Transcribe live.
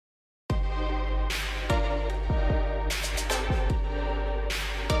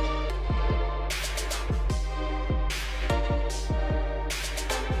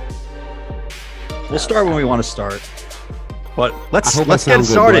We'll start when we want to start. But let's get it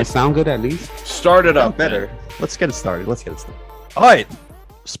started. Do I sound good at least? Start it up. Better. Let's get it started. All right.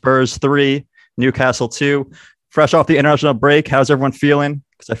 Spurs 3, Newcastle 2. Fresh off the international break, how's everyone feeling?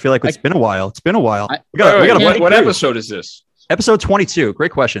 Because I feel like it's been a while. What episode is this? Episode 22.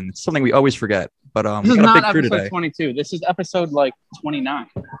 Great question. It's something we always forget. But this is we got a not big crew episode today. 22. This is episode like 29.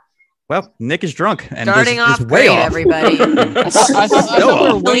 Well, Nick is drunk and Starting is off way great, off. everybody. I thought we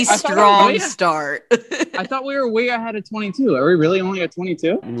were Really way- strong start. I thought we were way ahead of 22. Are we really only at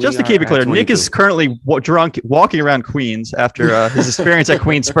 22? Just to keep it clear, Nick is currently drunk, walking around Queens after his experience at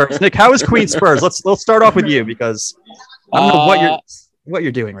Queen Spurs. Nick, how is Queen Spurs? Let's start off with you because I don't know what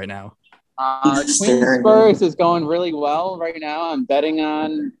you're doing right now. Queen Spurs is going really well right now. I'm betting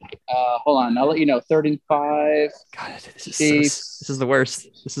on. Hold on, I'll let you know. 35. God, this is the worst.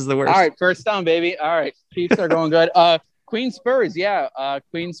 All right, first down, baby. All right, Chiefs are going good. Queen Spurs, yeah.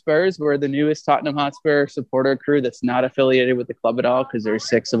 Queen Spurs, we're the newest Tottenham Hotspur supporter crew that's not affiliated with the club at all because there's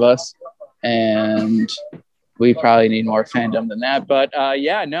 6 of us, and we probably need more fandom than that. But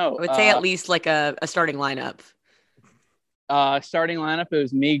yeah, no. I would say at least like a starting lineup. Starting lineup, it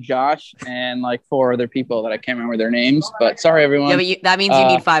was me, Josh, and like 4 other people that I can't remember their names. But sorry, everyone. Yeah, but that means you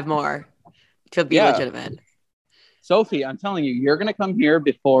need 5 more to be legitimate. Sophie, I'm telling you, you're going to come here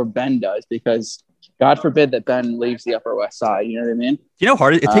before Ben does because God forbid that Ben leaves the Upper West Side. You know what I mean? You know how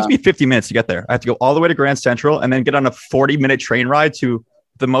hard it takes me 50 minutes to get there. I have to go all the way to Grand Central and then get on a 40-minute train ride to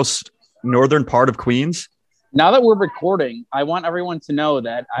the most northern part of Queens. Now that we're recording, I want everyone to know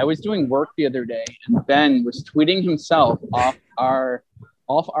that I was doing work the other day and Ben was tweeting himself off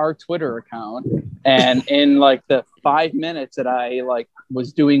our Twitter account. And in like the 5 minutes that I like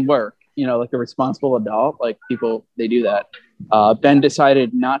was doing work, you know, like a responsible adult, like people, they do that. Ben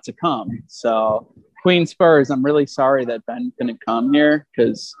decided not to come. So Queen Spurs, I'm really sorry that Ben couldn't come here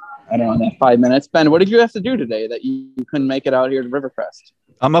because I don't know, in that 5 minutes. Ben, what did you have to do today that you couldn't make it out here to Rivercrest?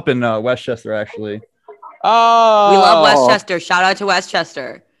 I'm up in Westchester, actually. Oh, We love Westchester. Shout out to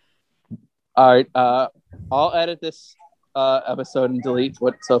Westchester. All right. I'll edit this episode and delete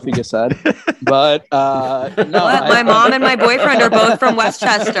what Sophie just said. But no, My mom and my boyfriend are both from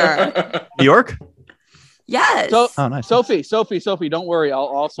Westchester. New York? Yes. So, Oh, nice. Sophie, don't worry. I'll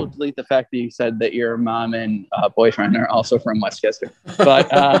also delete the fact that you said that your mom and boyfriend are also from Westchester.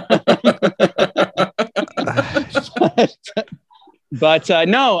 But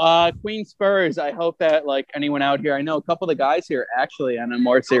no, Queen Spurs. I hope that like anyone out here, I know a couple of the guys here actually. On a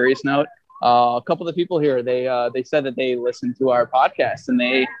more serious note, a couple of the people here, they said that they listened to our podcast and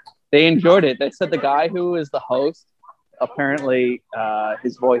they enjoyed it. They said the guy who is the host, apparently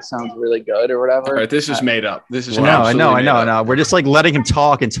his voice sounds really good or whatever. All right, this is made up. This is I know. We're just like letting him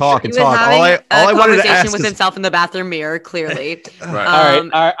talk and talk and He was talk. having All I wanted to conversation ask with is, himself in the bathroom mirror, clearly. Right.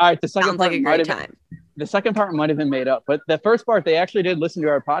 All right. The second Sounds part like a might great have time. The second part might have been made up, but the first part, they actually did listen to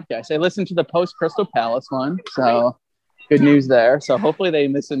our podcast. They listened to the post Crystal Palace one. So good news there. So hopefully they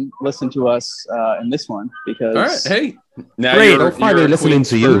listen to us in this one because. All right. Hey. Now Great. you're Finally a listening Queen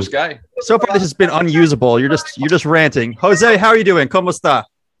to you. Spurs guy. so far this has been unusable. You're just ranting. Jose, how are you doing? ¿Cómo está?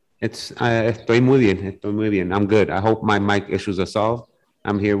 Estoy muy bien. I'm good. I hope my mic issues are solved.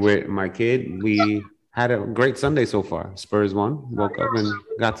 I'm here with my kid. We had a great Sunday so far. Spurs won. Woke up and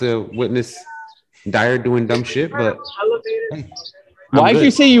got to witness Dyer doing dumb shit, but hey, Why did you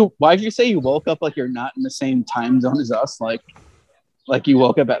say you woke up like you're not in the same time zone as us? Like you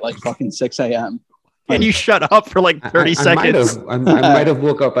woke up at like fucking 6 a.m. Can you shut up for like 30 seconds? I might have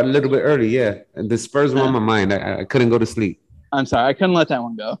woke up a little bit early. Yeah, and the Spurs were on my mind. I couldn't go to sleep. I'm sorry, I couldn't let that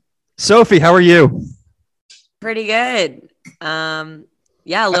one go. Sophie, how are you? Pretty good.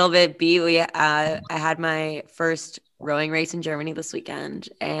 Yeah, a little bit beat. I had my first rowing race in Germany this weekend,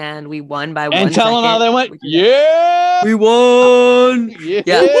 and we won by 1 second. And tell them how they went. Yeah, We won. yeah,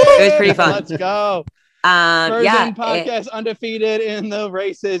 it was pretty fun. Let's go. Yeah, podcast undefeated in the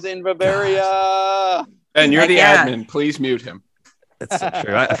races in Bavaria. And you're the Yeah. admin. Please mute him. That's so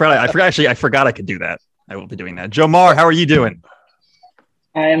true. I forgot I could do that. I will be doing that. Jomar, how are you doing?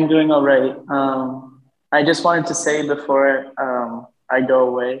 I am doing all right. I just wanted to say before I go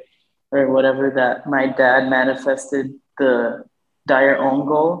away or whatever that my dad manifested the Dyer own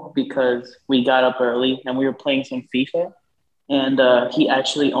goal because we got up early and we were playing some FIFA and he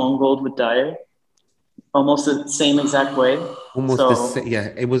actually own goaled with Dyer almost the same exact way.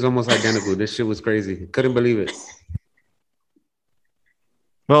 It was almost identical. This shit was crazy. Couldn't believe it.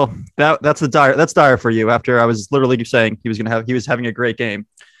 Well, that's Dyer for you. After I was literally saying he was having a great game.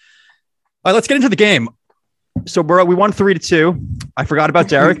 All right, let's get into the game. So we won 3-2. I forgot about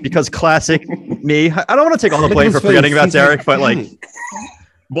Derek because classic me. I don't want to take all the blame for forgetting about Derek, but like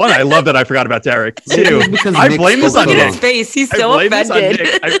One, I love that I forgot about Derek. Maybe Two, because I Nick blame this spoke on Look so at Nick. his face. He's I so blame this on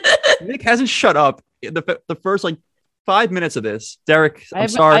offended. Nick. Nick hasn't shut up the first like 5 minutes of this. Derek, I I'm haven't,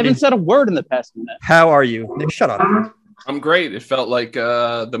 sorry. I haven't said a word in the past minute. How are you? Nick, shut up. I'm great. It felt like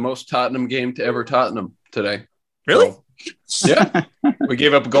the most Tottenham game to ever Tottenham today. Really? So, yeah. We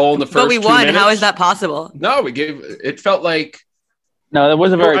gave up a goal in the first But we 2 won. minutes. How is that possible? No, we gave. It felt like. No, that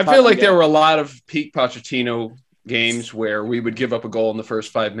was a very. I feel like Tottenham there game. were a lot of peak Pochettino games where we would give up a goal in the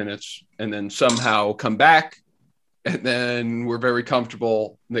first 5 minutes and then somehow come back, and then we're very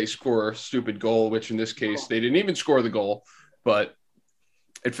comfortable. They score a stupid goal, which in this case they didn't even score the goal, but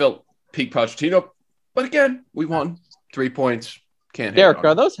it felt peak Pochettino. But again, we won 3 points. Can't hate Derek, on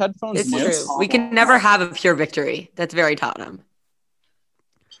are it. those headphones It's new? true. We can never have a pure victory. That's very Tottenham.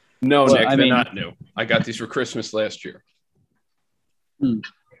 No, Well, Nick, I they're mean- not new. I got these for Christmas last year.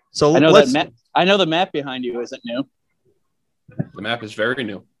 So I know let's. that. I know the map behind you isn't new. The map is very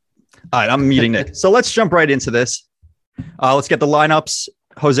new. All right, I'm meeting Nick. So let's jump right into this. Let's get the lineups.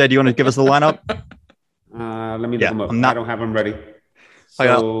 Jose, do you want to give us the lineup? Let me look Yeah, them up. I'm not- I don't have them ready. I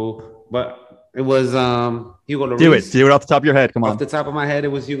got- So, but it was Hugo Lloris. Do it off the top of your head. Come Off on. the top of my head, it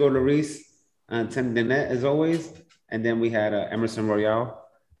was Hugo Lloris and Tim Dinette as always, and then we had Emerson Royale,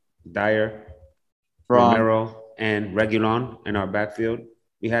 Dyer, Wrong. Romero, and Regulon in our backfield.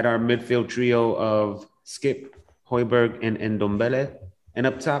 We had our midfield trio of Skip, Hoiberg, and Ndombele. And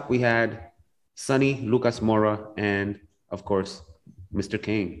up top, we had Sonny, Lucas Mora, and of course, Mr.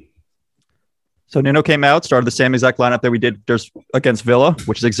 Kane. So Nuno came out, started the same exact lineup that we did against Villa,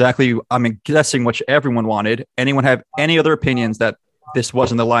 which is exactly, I'm guessing, what everyone wanted. Anyone have any other opinions that this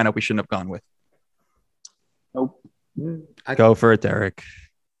wasn't the lineup we shouldn't have gone with? Nope. Go for it, Derek.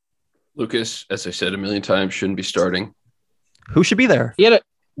 Lucas, as I said a million times, shouldn't be starting. Who should be there? He had a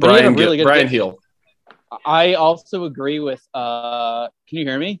Brian, really good Brian game. Hill. I also agree with. Can you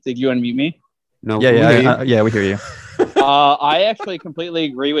hear me? Did you unmute me? No, Yeah, we hear you. yeah, we hear you. I actually completely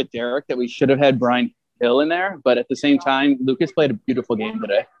agree with Derek that we should have had Brian Hill in there, but at the same time, Lucas played a beautiful game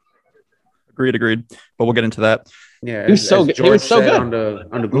today. Agreed. But we'll get into that. Yeah, He was so good. He George was so said good.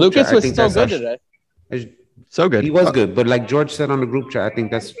 on the group Lucas chat, I was think so that's good our- today. So good. He was good, but like George said on the group chat, I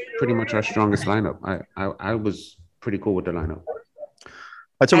think that's pretty much our strongest lineup. I was pretty cool with the lineup.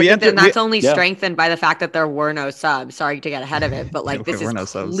 So I we think entered. that's only yeah. strengthened by the fact that there were no subs. Sorry to get ahead of it, but like There this were is no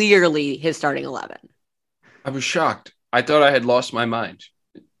subs. clearly his starting 11. I was shocked. I thought I had lost my mind.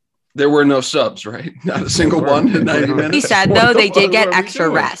 There were no subs, right? Not a single There one in weren't. 90 He minutes. He said, What though, the they fuck did get are we extra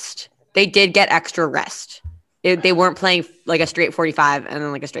doing? rest. They did get extra rest. They weren't playing like a straight 45 and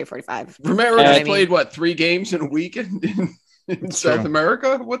then like a straight 45. Romero Yeah, just I mean- played, what, 3 games in a week in South true.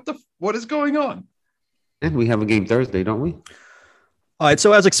 America? What is going on? And we have a game Thursday, don't we? All right.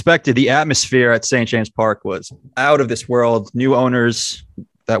 So as expected, the atmosphere at St. James Park was out of this world. New owners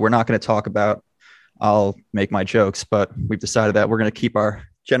that we're not going to talk about. I'll make my jokes, but we've decided that we're going to keep our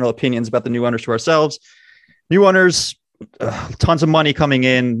general opinions about the new owners to ourselves. New owners, tons of money coming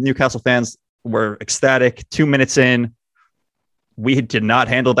in. Newcastle fans were ecstatic. 2 minutes in, we did not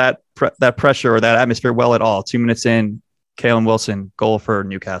handle that pressure or that atmosphere well at all. 2 minutes in, Callum Wilson, goal for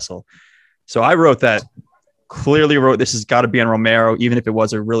Newcastle. So I clearly wrote this has got to be on Romero, even if it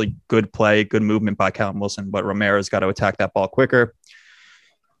was a really good play, good movement by Callum Wilson, but Romero's got to attack that ball quicker.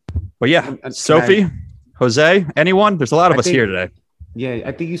 But yeah, And Sophie, Jose, anyone? There's a lot of us here today. Yeah,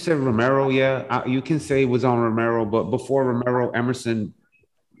 I think you said Romero. Yeah, you can say it was on Romero, but before Romero, Emerson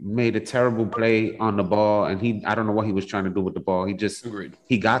made a terrible play on the ball, and I don't know what he was trying to do with the ball. Agreed.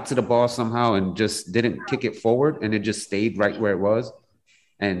 He got to the ball somehow and just didn't kick it forward, and it just stayed right where it was,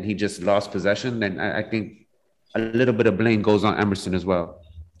 and he just lost possession. And I think a little bit of blame goes on Emerson as well.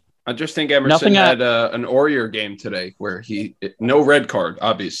 I just think Emerson Nothing had an Aurier game today where no red card,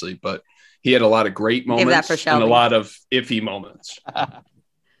 obviously, but he had a lot of great Give that moments for and Shelby. a lot of iffy moments.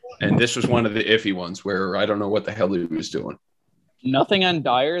 And this was one of the iffy ones where I don't know what the hell he was doing. Nothing on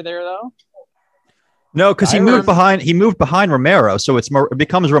Dyer there though. No, because he moved behind Romero, so it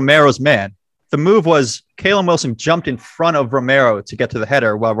becomes Romero's man. The move was Callum Wilson jumped in front of Romero to get to the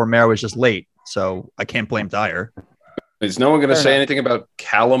header while Romero was just late. So I can't blame Dyer. Is no one going to Fair say enough. anything about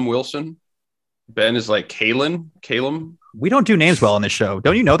Callum Wilson? Ben is like Calum. We don't do names well on this show.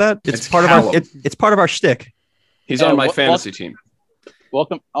 Don't you know that? It's It's part of Callum. it's part of our shtick. He's Yeah, on my what- fantasy team.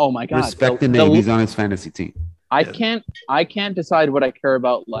 Welcome. Oh my God. Respect the name. He's on his fantasy team. I can't decide what I care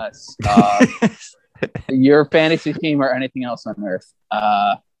about less. Your fantasy team or anything else on earth.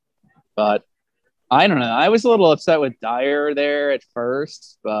 But I don't know. I was a little upset with Dyer there at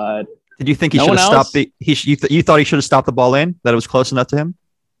first, but Did you think he No should have one stopped you thought he should have stopped the ball in? That it was close enough to him?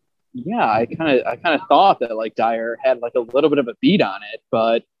 Yeah, I kind of thought that like Dyer had like a little bit of a beat on it,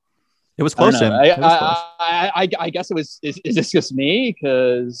 but It was close. I guess it was. Is this just me?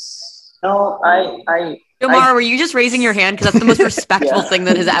 Because No, Jomar, were you just raising your hand? Because that's the most respectful thing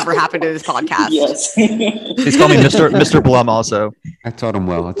that has ever happened to this podcast. Yes. He's called me Mr. Blum also. I taught him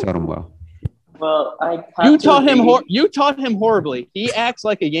well. Well, you taught him horribly. He acts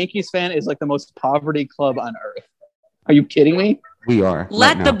like a Yankees fan is like the most poverty club on earth. Are you kidding me? We are.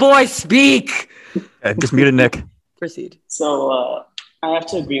 Let the boy speak. Okay, just muted Nick. Proceed. So I have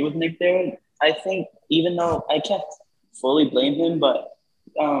to agree with Nick there. I think even though I can't fully blame him, but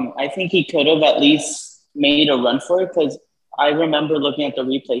I think he could have at least made a run for it, because I remember looking at the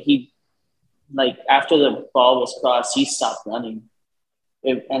replay. He, like, after the ball was crossed, he stopped running.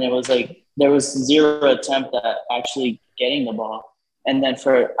 And it was like there was zero attempt at actually getting the ball. And then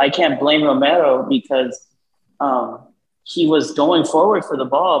I can't blame Romero because he was going forward for the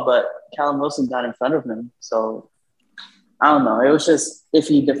ball, but Callum Wilson got in front of him. So I don't know. It was just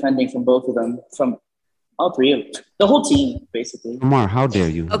iffy defending from both of them, from all three of them. The whole team, basically. Omar, how dare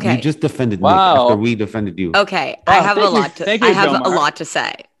you? Okay. You just defended Nick after we defended you. Okay, I have a lot to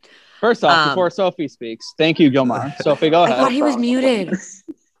say. First off, before Sophie speaks, thank you, Gilmar. Sophie, go ahead. I thought he was muted.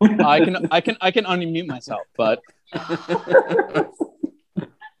 I can unmute myself, but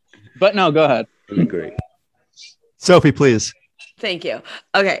no, go ahead. That'd be great. Sophie, please. Thank you.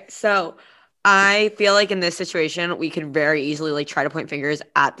 Okay, so I feel like in this situation, we could very easily like try to point fingers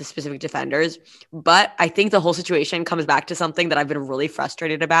at the specific defenders, but I think the whole situation comes back to something that I've been really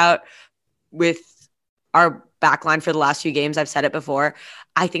frustrated about with our backline for the last few games. I've said it before.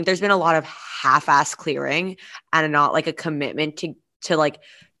 I think there's been a lot of half-ass clearing and not like a commitment to like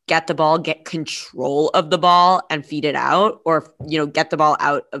get the ball, get control of the ball and feed it out, or, you know, get the ball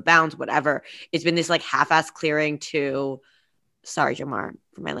out of bounds, whatever. It's been this like half-ass clearing to, sorry, Jamar,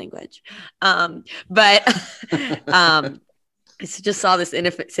 for my language. But I just saw this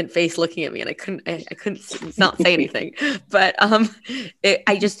innocent face looking at me and I couldn't not say anything. But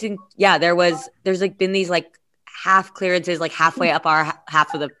I just think, yeah, there's like been these like half clearances, like halfway up our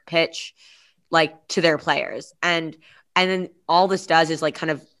half of the pitch, like to their players. And then all this does is like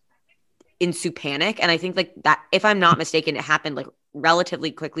kind of ensue panic. And I think like that, if I'm not mistaken, it happened like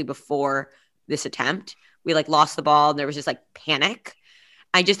relatively quickly before this attempt. We like lost the ball and there was just like panic.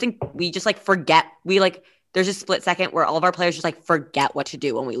 I just think we just like forget. There's a split second where all of our players just like forget what to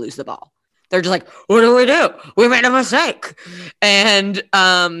do when we lose the ball. They're just like, what do we do? We made a mistake. And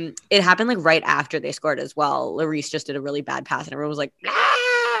it happened like right after they scored as well. Lloris just did a really bad pass and everyone was like,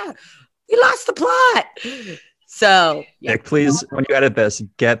 we lost the plot. So yeah. Nick, please, when you edit this,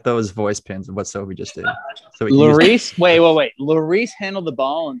 get those voice pins of what Sophie just did. So Lloris, wait. Lloris handled the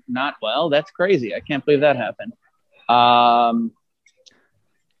ball not well. That's crazy. I can't believe that happened. Wow.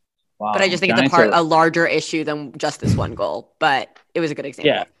 But I just think it's a larger issue than just this one goal. But it was a good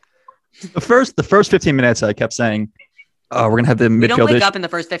example. Yeah. The first 15 minutes, I kept saying, we're going to have the midfield. We don't wake up in the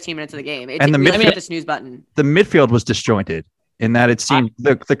first 15 minutes of the game. We hit the snooze button. The midfield was disjointed in that it seemed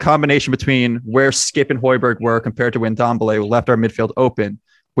the combination between where Skip and Højbjerg were compared to when Ndombele left our midfield open,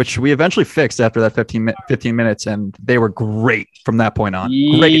 which we eventually fixed after that 15 minutes, and they were great from that point on.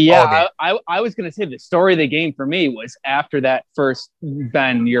 Great. Yeah, I was going to say the story of the game for me was after that first,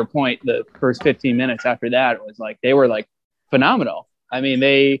 Ben, your point, the first 15 minutes after that, it was like they were like phenomenal. I mean,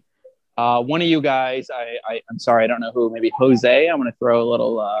 they one of you guys, I'm sorry, I don't know who, maybe Jose. I'm going to throw a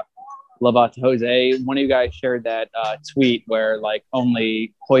little love out to Jose. One of you guys shared that tweet where like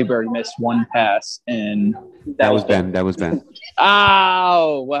only Højbjerg missed one pass, and that was Ben.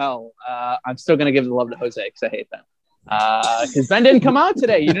 Oh, well, I'm still going to give the love to Jose because I hate Ben. Because Ben didn't come out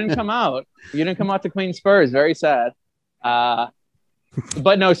today. You didn't come out. You didn't come out to Queen Spurs. Very sad. But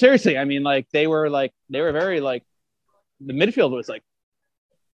no, seriously, I mean, like they were very like the midfield was like,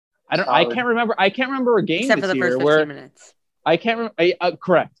 I can't remember a game except for the first 15 minutes. I can't remember.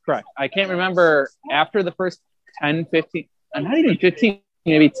 Correct. I can't remember after the first 10, 15, not even 15,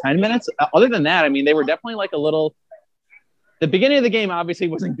 maybe 10 minutes. Other than that, I mean, they were definitely like a little. The beginning of the game obviously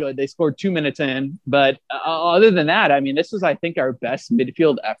wasn't good. They scored 2 minutes in, but other than that, I mean, this was, I think, our best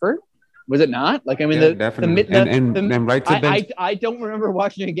midfield effort. Was it not? Like, I mean, yeah, definitely. And right to bench. I don't remember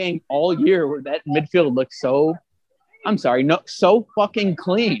watching a game all year where that midfield looked so. I'm sorry, so fucking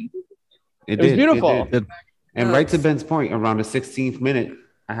clean. It was beautiful. And right to Ben's point, around the 16th minute,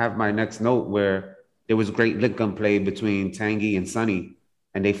 I have my next note where there was great link-up play between Tanguy and Sonny,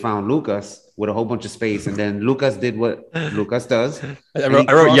 and they found Lucas with a whole bunch of space, and then Lucas did what Lucas does. I wrote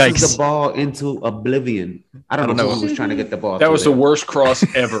yikes. The ball into oblivion. I don't know who was trying to get the ball. That was the worst cross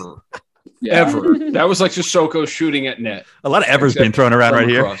ever. Yeah. ever. That was like Sissoko shooting at net. A lot of ever's being thrown around right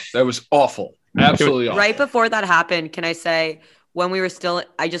here. That was awful. Absolutely awful. Right before that happened, can I say, when we were still,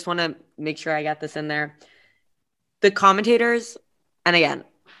 I just want to make sure I got this in there. The commentators, and again,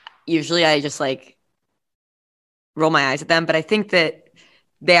 usually I just like roll my eyes at them, but I think that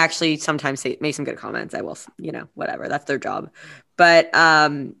they actually sometimes make some good comments. I will, whatever, that's their job. But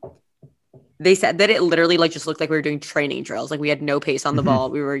they said that it literally like just looked like we were doing training drills. Like we had no pace on the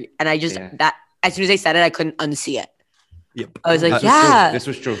ball. And I just, that as soon as they said it, I couldn't unsee it. Yep. I was like, This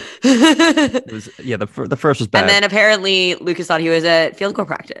was true. It was, the first was bad. And then apparently Lucas thought he was at field goal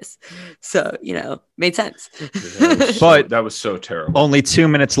practice. So, made sense. But that was so terrible. Only 2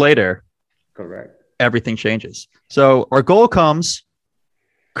 minutes later, Correct. everything changes. So our goal comes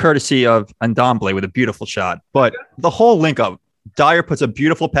courtesy of Ndombele with a beautiful shot. But the whole link up, Dyer puts a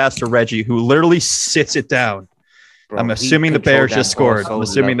beautiful pass to Reggie, who literally sits it down. Bro, I'm assuming the Bears just scored. So I'm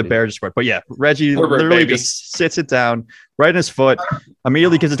assuming the lovely. Bears just scored. But yeah, Reggie Herbert, literally baby. just sits it down right in his foot,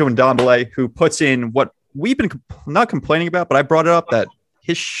 immediately gives it to Ndombele, who puts in what we've been not complaining about, but I brought it up that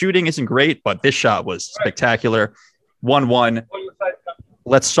his shooting isn't great, but this shot was spectacular. 1-1.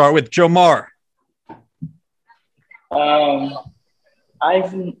 Let's start with Jomar. Okay. Come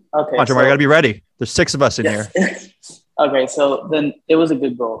on, Jomar, you got to be ready. There's 6 of us in here. Okay, so then it was a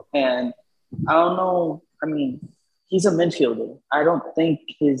good goal. And I don't know. I mean, he's a midfielder. I don't think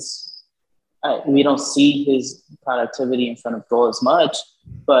we don't see his productivity in front of goal as much,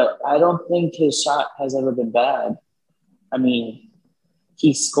 but I don't think his shot has ever been bad. I mean,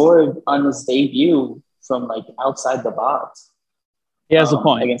 he scored on his debut from like outside the box. He has a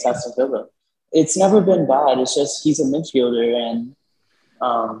point. Against Aston Villa. It's never been bad. It's just he's a midfielder and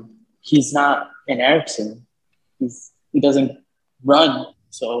he's not an Eriksen. He doesn't run,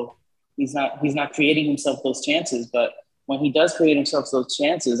 so he's not creating himself those chances. But when he does create himself those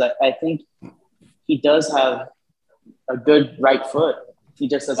chances, I think he does have a good right foot. He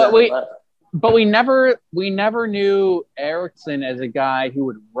just doesn't have left. But we never knew Eriksen as a guy who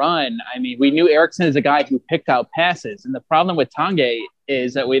would run. I mean, we knew Eriksen as a guy who picked out passes. And the problem with Tanguy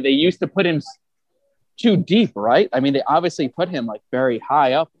is that they used to put him too deep, right? I mean, they obviously put him like very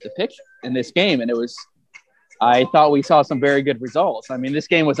high up the pitch in this game, and I thought we saw some very good results. I mean, this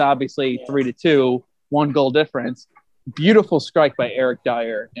game was obviously 3-2, 1 goal difference. Beautiful strike by Eric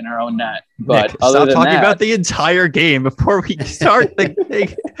Dyer in our own net. But Nick, other stop than talking that, about the entire game before we start the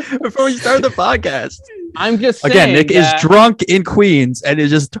podcast. I'm just saying Again, Nick that, is drunk in Queens and is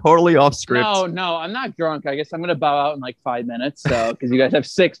just totally off script. No, I'm not drunk. I guess I'm going to bow out in like 5 minutes. So because you guys have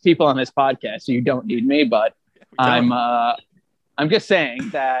 6 people on this podcast, so you don't need me. But I'm just saying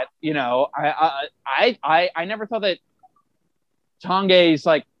that I never thought that Tanguy's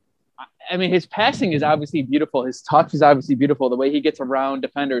like. I mean, his passing is obviously beautiful. His touch is obviously beautiful. The way he gets around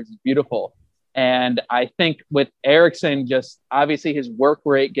defenders is beautiful. And I think with Eriksen, just obviously his work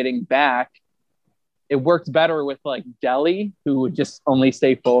rate getting back, it worked better with like Dele, who would just only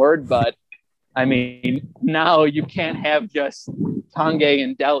stay forward. But I mean, now you can't have just Tanguy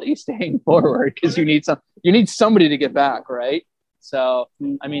and Dele staying forward because you need somebody to get back, right? So,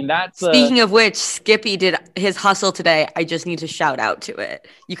 I mean, that's Speaking of which, Skippy did his hustle today. I just need to shout out to it.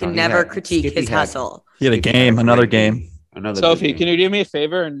 You can never critique his hustle. He had a game, another game. Sophie, can you do me a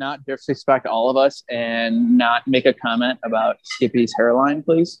favor and not disrespect all of us and not make a comment about Skippy's hairline,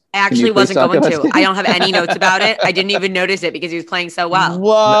 please? I actually wasn't going to. I don't have any notes about it. I didn't even notice it because he was playing so well.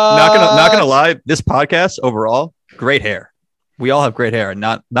 Not gonna lie. This podcast overall, great hair. We all have great hair and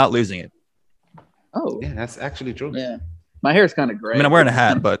not losing it. Oh, yeah, that's actually true. Yeah. My hair is kind of gray. I mean, I'm wearing a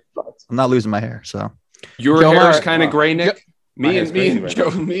hat, but I'm not losing my hair. So your hair is kind of gray, Nick. My hair's crazy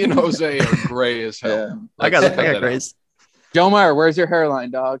Me and Jose are gray as hell. Yeah. I got grays. Jomar, where's your hairline,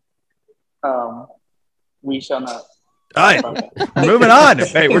 dog? We shall not. All right, moving on.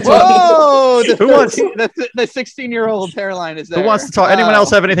 Hey, we're talking. Whoa! Who wants? The 16-year-old hairline is there. Who wants to talk? Anyone else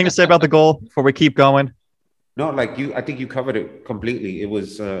have anything to say about the goal before we keep going? No, I think you covered it completely. It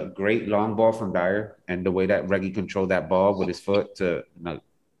was a great long ball from Dyer, and the way that Reggie controlled that ball with his foot to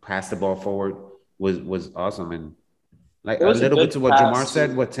pass the ball forward was awesome. And like a little bit to what Jamar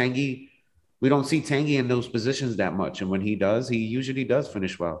said, what Tanguy, we don't see Tanguy in those positions that much, and when he does, he usually does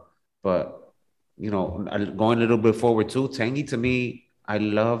finish well. But going a little bit forward too, Tanguy to me, I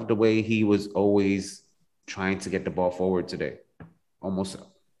love the way he was always trying to get the ball forward today, almost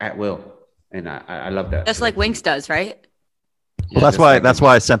at will. And I love that. Just like Winks does, right? Well, that's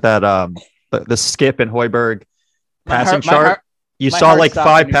why I sent that the Skip and Hoiberg passing chart. You saw like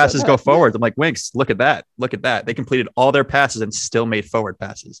 5 passes go forward. I'm like, Winks, look at that. Look at that. They completed all their passes and still made forward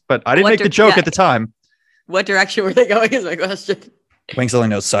passes. But I didn't make the joke at the time. What direction were they going is my question. Wings only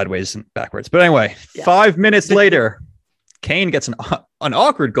knows sideways and backwards. But anyway, Yeah. 5 minutes later, Kane gets an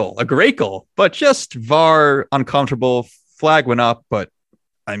awkward goal, a great goal, but just VAR uncomfortable. Flag went up, but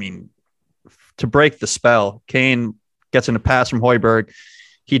I mean, to break the spell, Kane gets in a pass from Højbjerg.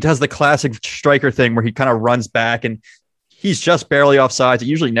 He does the classic striker thing where he kind of runs back and he's just barely offsides. It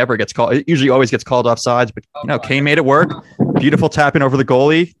usually never gets called. It usually always gets called offsides, but Kane made it work. Beautiful tap in over the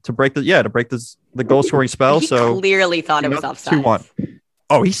goalie to break the goal scoring spell. He So clearly thought it was offside. 2-1.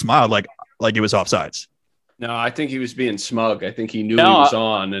 Oh, he smiled like it was offsides. No, I think he was being smug. I think he knew No, he was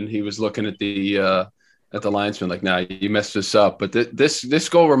on, and he was looking at the linesman like, "Nah, you messed this up." But this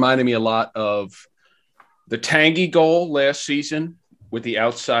goal reminded me a lot of the Tanguy goal last season with the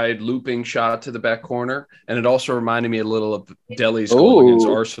outside looping shot to the back corner, and it also reminded me a little of Dele's goal against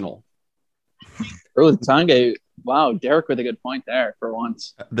Arsenal. Early Tanguy. Wow, Derek with a good point there for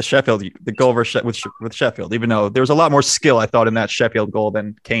once. The goal with Sheffield, even though there was a lot more skill, I thought, in that Sheffield goal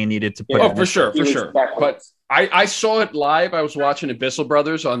than Kane needed to put. Oh, for sure. But I saw it live. I was watching at Bissell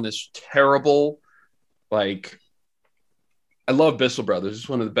Brothers on this terrible, I love Bissell Brothers. It's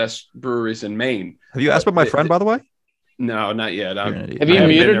one of the best breweries in Maine. Have you asked about my friend, by the way? No, not yet. Have you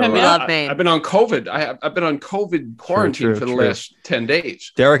muted him yet? I've been on COVID. I've been on COVID quarantine for the last 10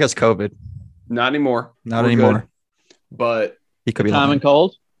 days. Derek has COVID. Not anymore. Not anymore. Good. But he could be common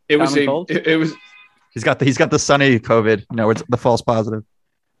cold. It was He's got the sunny COVID. It's the false positive.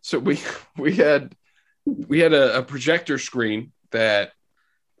 So we had a projector screen that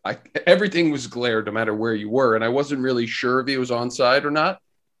everything was glared no matter where you were, and I wasn't really sure if he was onside or not.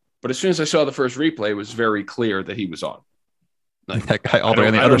 But as soon as I saw the first replay, it was very clear that he was on. That guy all the way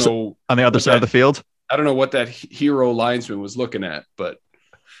on the other side of the field. I don't know what that hero linesman was looking at, but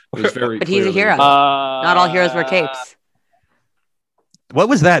it was very. But he's a hero. Not all heroes wear capes. What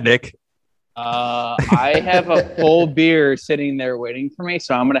was that, Nick? I have a full beer sitting there waiting for me,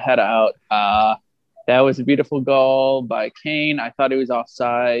 so I'm gonna head out. That was a beautiful goal by Kane. I thought he was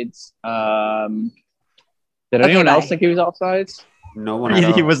offsides. Did anyone else think he was offsides? No one.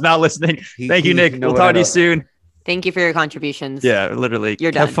 He was not listening. Thank you, Nick. We'll talk to you soon. Thank you for your contributions. Yeah, literally.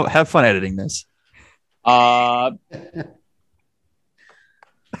 You're done. Have fun editing this.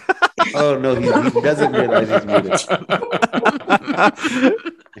 Oh no, he doesn't realize he's muted.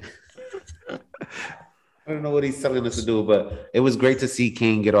 I don't know what he's telling us to do, but it was great to see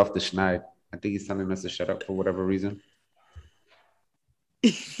Kane get off the schneid. I think he's telling us to shut up for whatever reason.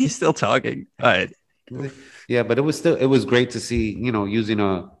 He's still talking. All right. Yeah, but it was great to see, using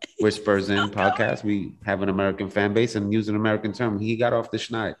We're Spurs In podcast. We have an American fan base and use an American term. He got off the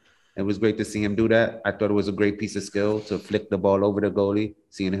schneid. It was great to see him do that. I thought it was a great piece of skill to flick the ball over the goalie,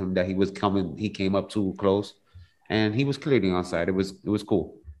 seeing him that he came up too close, and he was clearly onside. It was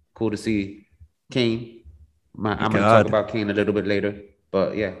cool. Cool to see Kane. I'm going to talk about Kane a little bit later,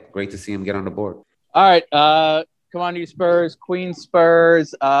 but yeah, great to see him get on the board. All right, come on, you Spurs, Queen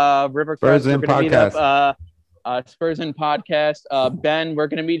Spurs, Rivercrest. Spurs In podcast. Spurs In podcast. Ben, we're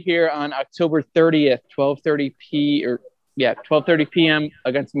going to meet here on October 30th, 12:30 p.m.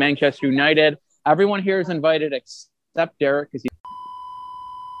 against Manchester United. Everyone here is invited except Derek, because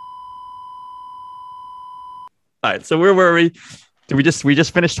All right, so where were we? Did we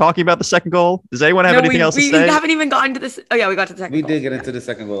just finish talking about the second goal? Does anyone have anything else to say? We haven't even gotten to this. Oh yeah, we got to the second. We goal. did get into the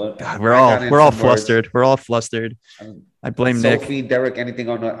second goal. God, we're all flustered. We're all flustered. I blame Nick. Sophie, Derek, anything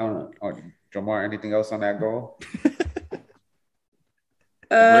on Jamar? Anything else on that goal?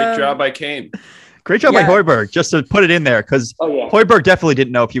 Great job by Kane. Great job by Højbjerg, just to put it in there, because Højbjerg definitely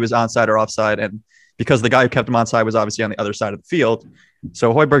didn't know if he was onside or offside, and because the guy who kept him onside was obviously on the other side of the field.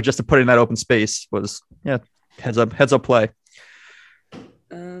 So Højbjerg, just to put it in that open space, was heads up play.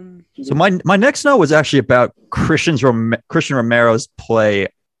 So my next note was actually about Christian Romero's play.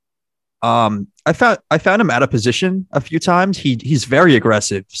 I found him out of position a few times. He's very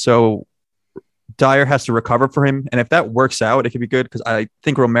aggressive, so Dyer has to recover for him, and if that works out, it could be good, because I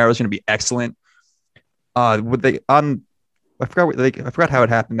think Romero's going to be excellent. I forgot how it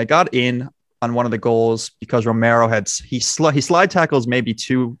happened. They got in on one of the goals because Romero he slide tackles maybe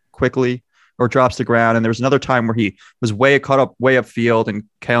too quickly or drops to ground, and there was another time where he was way upfield, and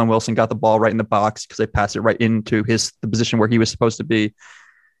Kalen Wilson got the ball right in the box because they passed it right into the position where he was supposed to be.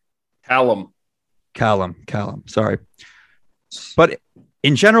 Callum. Sorry, but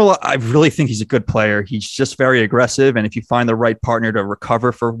in general, I really think he's a good player. He's just very aggressive, and if you find the right partner to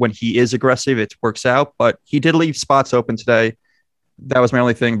recover for when he is aggressive, it works out. But he did leave spots open today. That was my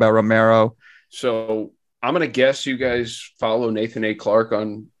only thing about Romero. So I'm going to guess you guys follow Nathan A. Clark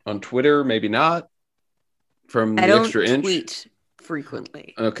on Twitter, maybe not. From the Extra Inch.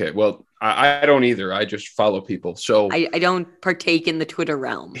 frequently. Okay, well, I don't either. I just follow people. So I don't partake in the Twitter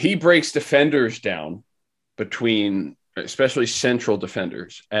realm. he breaks defenders down between, especially central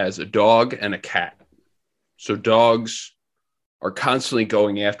defenders, as a dog and a cat. So dogs are constantly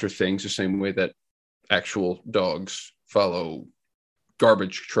going after things the same way that actual dogs follow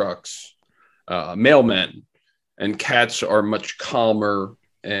garbage trucks, mailmen, and cats are much calmer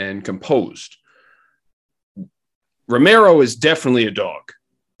and composed. Romero is definitely a dog.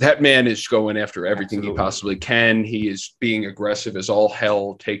 That man is going after everything Absolutely. he possibly can. He is being aggressive as all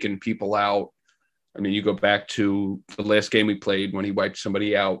hell, taking people out. I mean, you go back to the last game we played when he wiped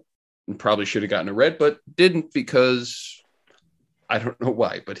somebody out and probably should have gotten a red, but didn't because I don't know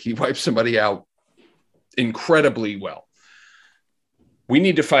why, but he wiped somebody out incredibly well. We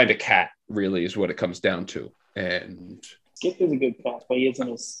need to find a cat, really, is what it comes down to. And Skip is a good cat, but he isn't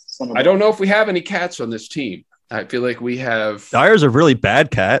a center. I don't know if we have any cats on this team. I feel like we have. Dyer's a really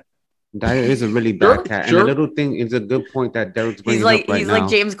bad cat. Dyer is a really bad Sure, cat. sure. And the little thing is a good point that Derek's bringing He's up right now. like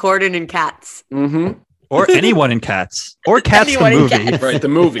James Corden in Cats. Mm-hmm. Or anyone in Cats. Or Cats the Anyone in movie. Cats. Right, the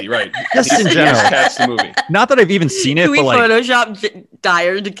movie, right. Just in Yes, general. Cats the movie. Not that I've even seen it, Can we but like Photoshop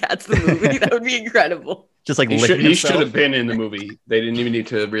Dyer to Cats the movie? That would be incredible. just like He licking should himself. have been in the movie. They didn't even need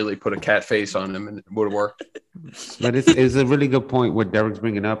to really put a cat face on him and it would have worked. But it's a really good point what Derek's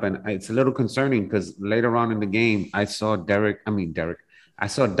bringing up, and it's a little concerning because later on in the game, I saw Dyer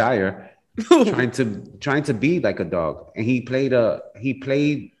trying to be like a dog, and he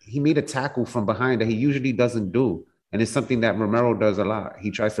made a tackle from behind that he usually doesn't do, and it's something that Romero does a lot.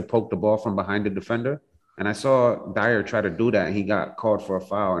 He tries to poke the ball from behind the defender, and I saw Dyer try to do that, and he got called for a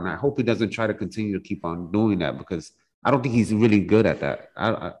foul, and I hope he doesn't try to continue to keep on doing that because I don't think he's really good at that.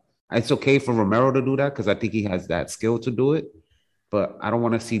 It's okay for Romero to do that because I think he has that skill to do it, but I don't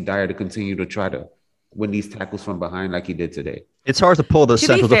want to see Dyer to continue to try to win these tackles from behind like he did today. It's hard to pull the To be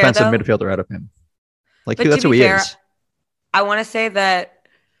central fair, defensive though- midfielder out of him. Like But that's to who be he fair, is. I want to say that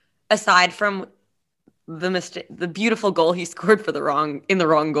aside from the beautiful goal he scored in the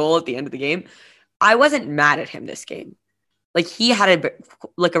wrong goal at the end of the game, I wasn't mad at him this game. Like he had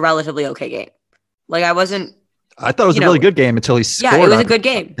a relatively okay game. Like I wasn't. I thought it was a really good game until he scored. Yeah, it was on, a good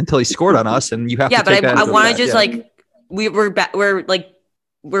game. until he scored on us, and you have Yeah, to but take that. I into want to account. just Yeah. like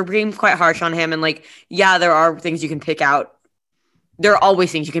we're being quite harsh on him, and like there are things you can pick out. There are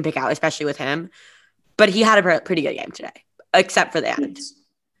always things you can pick out, especially with him. But he had a pretty good game today, except for the end.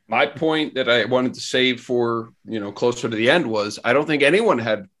 My point that I wanted to save for, closer to the end was I don't think anyone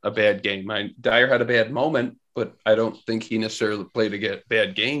had a bad game. Dyer had a bad moment, but I don't think he necessarily played a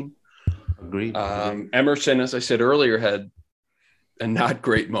bad game. Agreed. Emerson, as I said earlier, had a not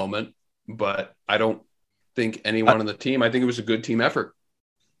great moment, but I don't think anyone on the team. I think it was a good team effort.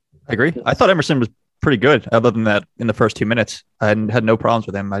 I agree. I thought Emerson was pretty good. Other than that, in the first 2 minutes, I had no problems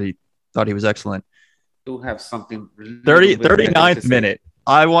with him. I thought he was excellent. Do have something. 39th minute.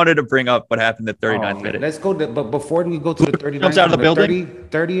 I wanted to bring up what happened at 39th minute. Let's go. But before we go to the 39th, Comes out of the building?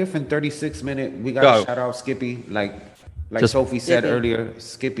 30th and 36th minute, we got Go. to shout out Skippy. Like Just- Sophie said Skippy. earlier,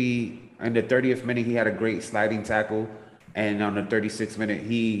 Skippy in the 30th minute, he had a great sliding tackle. And on the 36th minute,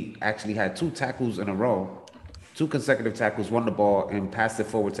 he actually had 2 tackles in a row, 2 consecutive tackles, won the ball, and passed it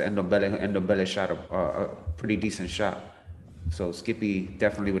forward to Ndombele. Ndombele shot a pretty decent shot. So Skippy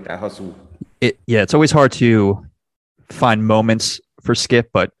definitely with that hustle. It's always hard to find moments for Skip,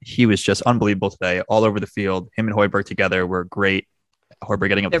 but he was just unbelievable today, all over the field. Him and Hoiberg together were great. Hoiberg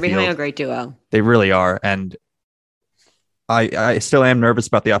getting up They're the becoming a field. great duo. They really are. And I still am nervous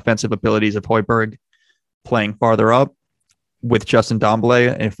about the offensive abilities of Hoiberg playing farther up with Justin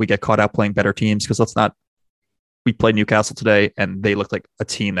Dombele. And if we get caught out playing better teams, because we played Newcastle today and they looked like a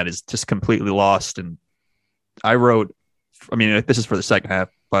team that is just completely lost. And this is for the second half,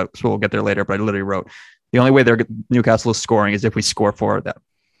 but so we'll get there later. But I literally wrote, the only way Newcastle is scoring is if we score 4 of them,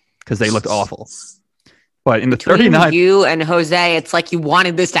 because they looked awful. But in the Between 39th, you and Jose, it's like you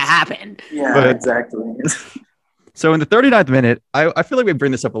wanted this to happen. Yeah, But- exactly. so in the 39th minute, I feel like we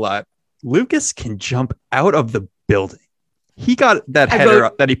bring this up a lot. Lucas can jump out of the building. He got that I header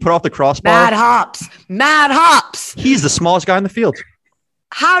wrote- that he put off the crossbar. Mad hops. He's the smallest guy in the field.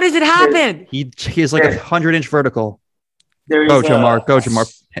 How does it happen? He is like 100-inch vertical. There Go, is Jamar. Go, Jamar.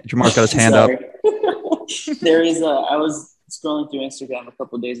 Jamar's got his hand up. There is I was scrolling through Instagram a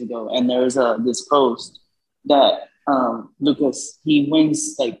couple of days ago, and there was this post that Lucas, he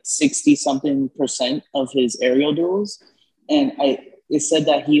wins like 60-something% of his aerial duels, and it said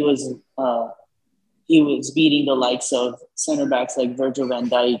that he was beating the likes of center backs like Virgil van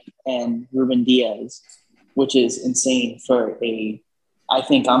Dijk and Ruben Diaz, which is insane for I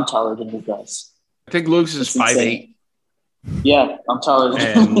think I'm taller than Lucas. I think Lucas is That's 5'8". insane. Yeah, I'm taller than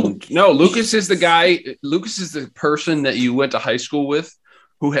him. And no, Lucas is the guy. Lucas is the person that you went to high school with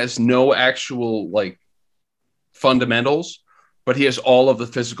who has no actual like fundamentals, but he has all of the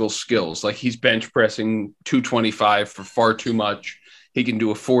physical skills. Like he's bench pressing 225 for far too much. He can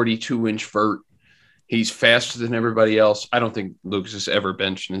do a 42-inch vert. He's faster than everybody else. I don't think Lucas has ever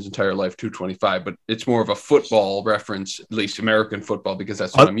benched in his entire life 225, but it's more of a football reference, at least American football, because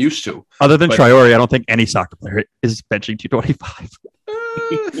that's what I'm used to. Other than But- Traore, I don't think any soccer player is benching 225.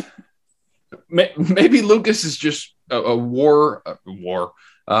 Maybe Lucas is just a weight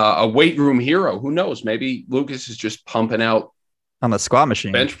room hero. Who knows? Maybe Lucas is just pumping out On the squat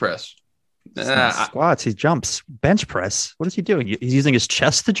machine. bench press. It's not squats, he jumps. Bench press. What is he doing? He's using his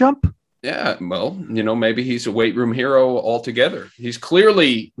chest to jump? Yeah, well, maybe he's a weight room hero altogether. He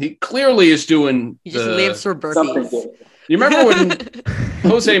clearly is doing. He just lives for Something burpees. good. You remember when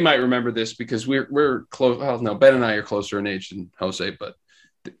Jose might remember this because we're close. Well, no, Ben and I are closer in age than Jose, but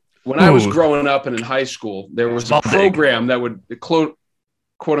when I was Ooh. growing up and in high school, there was Small a program that would quote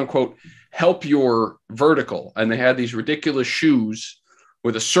unquote help your vertical, and they had these ridiculous shoes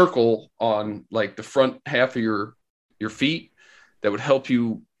with a circle on like the front half of your feet that would help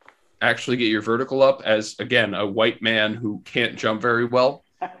you actually get your vertical up as, again, a white man who can't jump very well.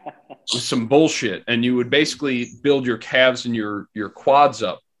 With some bullshit, and you would basically build your calves and your quads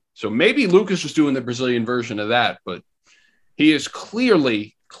up. So maybe Lucas was doing the Brazilian version of that, but he is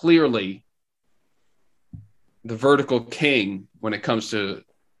clearly the vertical king when it comes to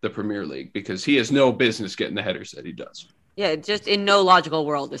the Premier League, because he has no business getting the headers that he does. Yeah, just in no logical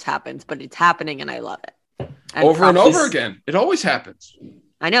world this happens, but it's happening and I love it. And Over and props- over again. It always happens.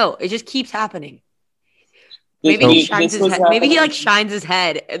 I know, it just keeps happening. This- Maybe he this shines his was head. Maybe he happening- like shines his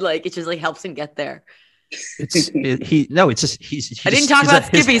head and like it just like helps him get there. It's just he's. I didn't talk about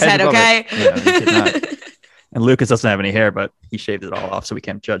Skippy's head, above okay? it. Yeah, he did not. And Lucas doesn't have any hair, but he shaved it all off, so we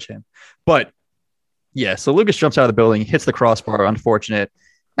can't judge him. But yeah, so Lucas jumps out of the building, hits the crossbar. Unfortunate.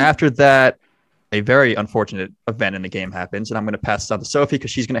 After that, a very unfortunate event in the game happens, and I'm going to pass this on to Sophie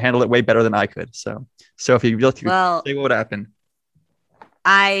because she's going to handle it way better than I could. So, Sophie, you'd like to Well, say what would happen?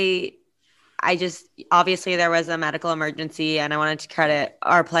 I just obviously there was a medical emergency, and I wanted to credit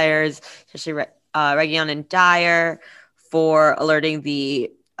our players, especially Region and Dyer, for alerting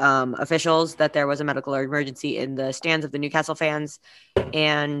the officials that there was a medical emergency in the stands of the Newcastle fans,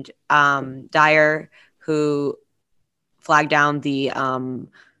 and Dyer, who flagged down the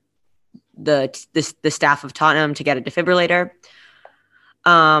staff of Tottenham to get a defibrillator.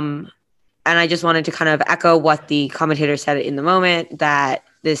 And I just wanted to kind of echo what the commentator said in the moment, that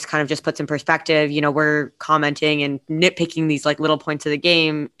this kind of just puts in perspective, we're commenting and nitpicking these like little points of the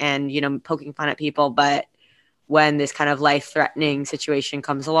game and, poking fun at people. But when this kind of life-threatening situation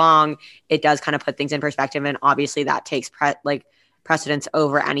comes along, it does kind of put things in perspective. And obviously that takes precedence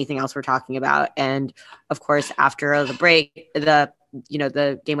over anything else we're talking about. And of course, after the break, the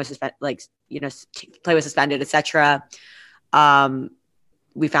game was suspended, play was suspended, etc.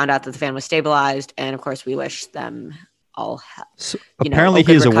 We found out that the fan was stabilized, and of course, we wish them all, So apparently,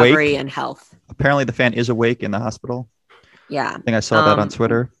 he is recovery awake. and health. Apparently, the fan is awake in the hospital. Yeah. I think I saw that on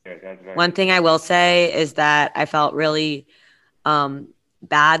Twitter. One thing I will say is that I felt really bad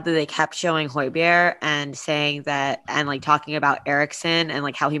that they kept showing Højbjerg and saying that, and like talking about Eriksson and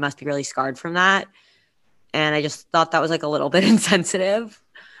like how he must be really scarred from that. And I just thought that was like a little bit insensitive.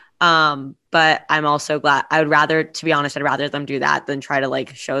 But I'm also glad. I'd rather them do that than try to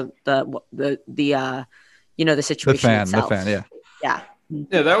like show the situation itself. The fan, yeah. Yeah.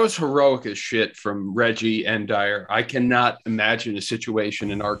 Yeah, that was heroic as shit from Reggie and Dyer. I cannot imagine a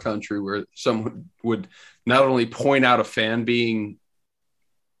situation in our country where someone would not only point out a fan being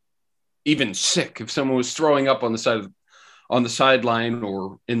even sick, if someone was throwing up on the sideline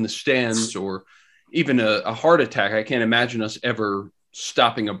or in the stands, or even a heart attack. I can't imagine us ever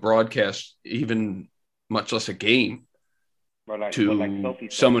stopping a broadcast, even much less a game, to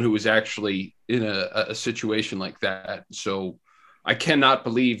someone who was actually in a situation like that. So I cannot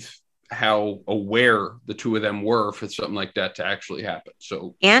believe how aware the two of them were for something like that to actually happen.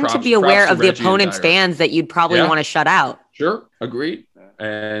 So And to be aware of the opponent's fans that you'd probably want to shut out. Sure, agreed.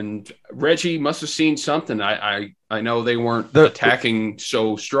 And Reggie must have seen something. I know they weren't attacking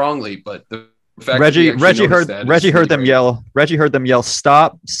so strongly, but the fact Reggie heard them great. yell. Reggie heard them yell,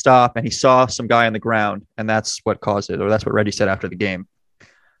 "Stop, stop!" And he saw some guy on the ground, and that's what caused it, or that's what Reggie said after the game.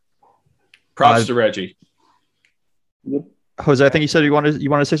 Props to Reggie. Jose, I think you said you wanted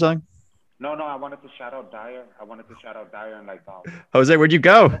to say something. No, I wanted to shout out Dyer. And Jose, where'd you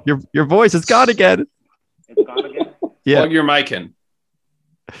go? Your voice is gone again. It's gone again. Yeah. Plug your mic in.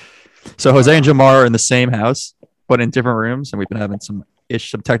 So Jose and Jamar are in the same house. but in different rooms, and we've been having some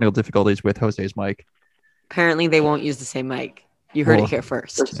technical difficulties with Jose's mic. Apparently, they won't use the same mic. You heard Well, it here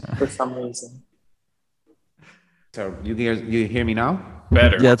first. For some reason. So you hear me now?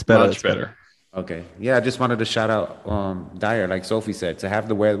 Better. Yeah, it's better. Much It's better. Okay. Yeah, I just wanted to shout out Dyer, like Sophie said, to have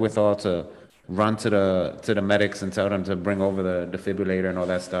the wherewithal to run to the medics and tell them to bring over the defibrillator and all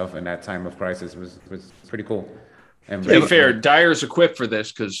that stuff in that time of crisis was pretty cool. And To be fair, Dyer's equipped for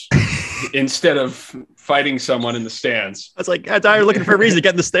this because instead of fighting someone in the stands, I was like, Dyer looking for a reason to get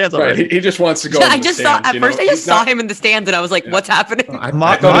in the stands already. right, he just wants to go. Yeah, in the stands, at first I just saw him in the stands and I was like, what's happening?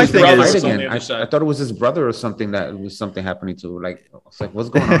 My thought his thing brother is, was on the again. other side. I thought it was his brother or something that was something happening to. Like, I was like, what's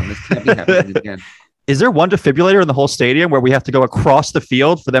going on? This can't be happening again. is there one defibrillator in the whole stadium where we have to go across the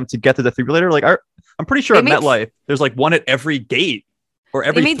field for them to get the defibrillator? Like, I'm pretty sure at MetLife, there's like one at every gate or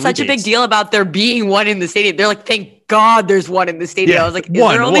every. They made 3 such a big gates. deal about there being one in the stadium. They're like, thank God there's one in the stadium. Yeah, I was like, is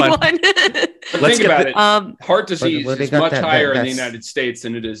there only one? But Let's think about it. Heart Disease But they is got much that- higher in the that's- United States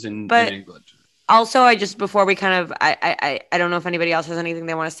than it is in But- England. Also, before we kind of, I don't know if anybody else has anything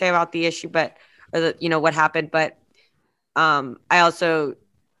they want to say about the issue, but or what happened. But I also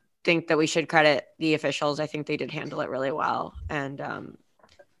think that we should credit the officials. I think they did handle it really well and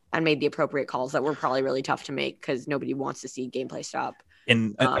made the appropriate calls that were probably really tough to make because nobody wants to see gameplay stop.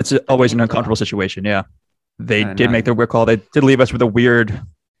 And but it's always they an handled it uncomfortable situation. Yeah, they Yeah, did make their weird call. They did leave us with a weird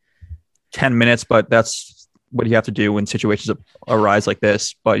 10 minutes, but that's what you have to do when situations arise like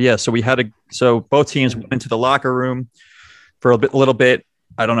this. But yeah, so both teams went into the locker room for a little bit.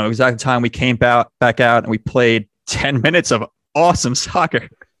 I don't know exact time we came back out and we played 10 minutes of awesome soccer.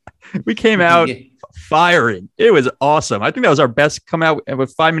 We came out firing. It was awesome. I think that was our best come out. And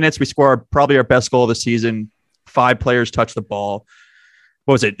with 5 minutes, we scored probably our best goal of the season. 5 players touched the ball.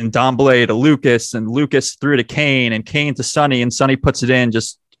 What was it? Ndombele to Lucas, and Lucas threw to Kane, and Kane to Sonny, and Sonny puts it in.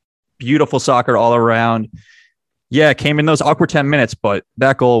 Just beautiful soccer all around. Yeah, it came in those awkward 10 minutes, but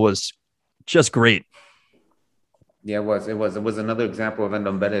that goal was just great. Yeah, it was. It was another example of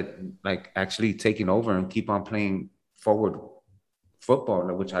Ndombele like actually taking over and keep on playing forward football,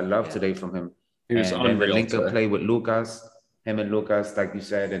 which I love today from him. He was and then the unreal link up today. play with Lucas, him and Lucas, like you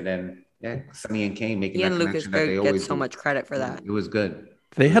said, and then Sonny and Kane making He that and Lucas connection that they get always so do. much credit for that. It was good.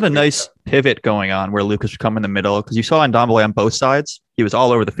 They had a nice pivot going on where Lucas would come in the middle because you saw Ndombele on both sides. He was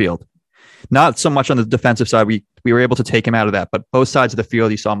all over the field. Not so much on the defensive side. We were able to take him out of that, but both sides of the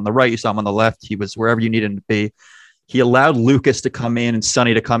field, you saw him on the right, you saw him on the left. He was wherever you needed him to be. He allowed Lucas to come in and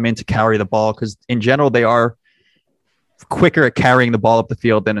Sonny to come in to carry the ball because in general, they are quicker at carrying the ball up the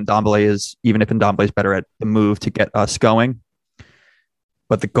field than Ndombele is, even if Ndombele is better at the move to get us going.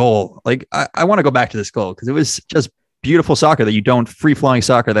 But the goal, like I want to go back to this goal because it was just beautiful soccer free-flowing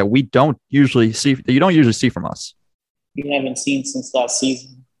soccer that we don't usually see, that you don't usually see from us. We haven't seen since last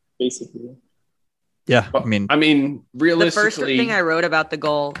season, basically. Yeah, Well, I mean, The realistically, first thing I wrote about the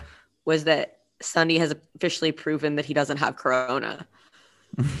goal was that Sonny has officially proven that he doesn't have corona.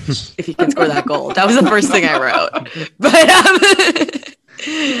 If he can score that goal, that was the first thing I wrote.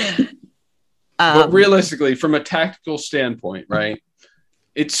 but realistically, from a tactical standpoint, right?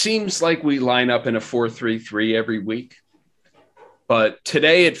 It seems like we line up in a 4-3-3 every week, but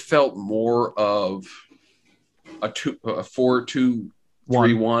today it felt more of a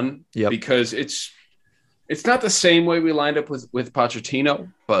 4-2-3-1 Yep. because it's not the same way we lined up with Pochettino,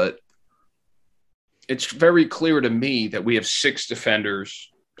 but it's very clear to me that we have 6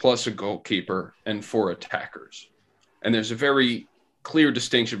 defenders plus a goalkeeper and 4 attackers. And there's a very clear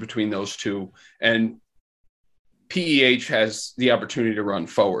distinction between those two. And PEH has the opportunity to run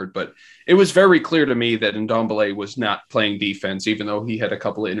forward, but it was very clear to me that Ndombele was not playing defense, even though he had a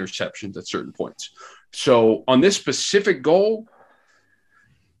couple of interceptions at certain points. So on this specific goal,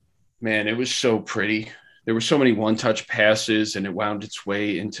 man, it was so pretty. There were so many one-touch passes, and it wound its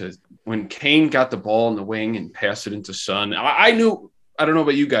way into when Kane got the ball in the wing and passed it into Son. I knew, I don't know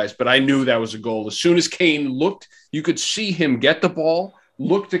about you guys, but I knew that was a goal. As soon as Kane looked, you could see him get the ball,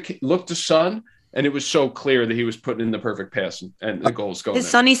 look to Son, and it was so clear that he was putting in the perfect pass, and the goal was going His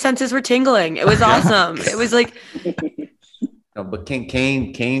in. Sonny senses were tingling. It was awesome. It was like, No, but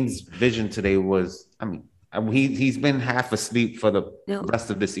Kane's vision today was, I mean, he's been half asleep for the No. rest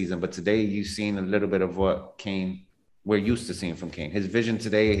of the season, but today you've seen a little bit of what we're used to seeing from Kane. His vision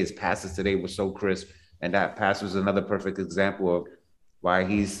today, his passes today were so crisp, and that pass was another perfect example of why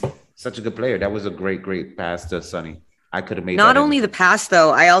he's such a good player. That was a great, great pass to Sonny. I could have made not that only the pass,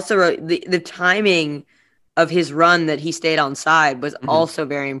 though, I also wrote the timing of his run that he stayed on side was also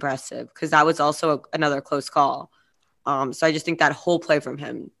very impressive because that was also another close call. So I just think that whole play from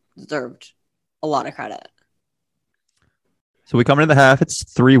him deserved a lot of credit. so we come into the half, it's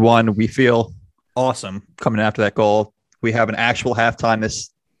 3-1. We feel awesome coming after that goal. We have an actual halftime.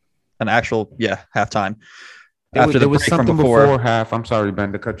 Halftime. There was something before half. I'm sorry,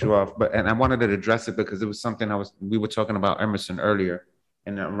 Ben, to cut you off, and I wanted to address it because it was something we were talking about Emerson earlier,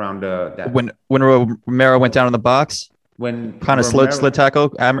 and around that when Romero went down in the box, when kind of slid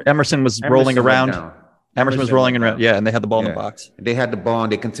tackle. Emerson was rolling around. Emerson was rolling around. Yeah, and they had the ball in the box. They had the ball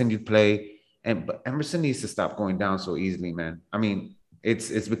and they continued play. But Emerson needs to stop going down so easily, man. I mean,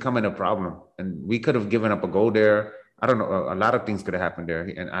 it's becoming a problem, and we could have given up a goal there. I don't know. A lot of things could have happened there,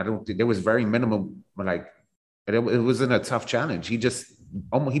 and I don't think there was very minimum. Like it wasn't a tough challenge. He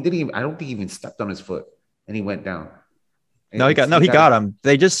didn't even. I don't think he even stepped on his foot, and he went down. No, he got him.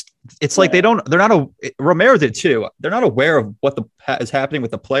 It's like Romero did too. They're not aware of what is happening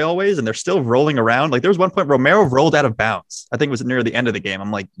with the play always, and they're still rolling around. Like there was one point Romero rolled out of bounds. I think it was near the end of the game.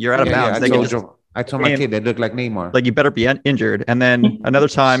 I'm like, you're out of bounds. I told my kid they look like Neymar. Like you better be injured. And then another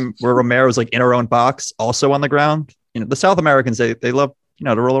time where Romero was like in our own box, also on the ground. The South Americans, they love,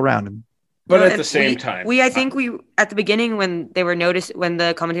 to roll around. But at the same time, I think at the beginning when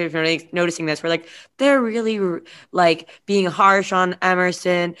the commentators were noticing this, we're like, they're really like being harsh on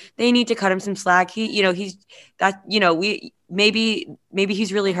Emerson. They need to cut him some slack. Maybe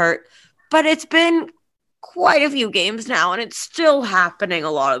he's really hurt, but it's been quite a few games now, and it's still happening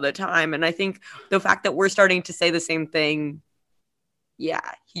a lot of the time. And I think the fact that we're starting to say the same thing,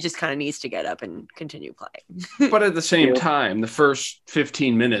 he just kind of needs to get up and continue playing. But at the same time, the first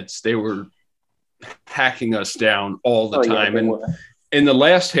 15 minutes, they were hacking us down all the time. And in the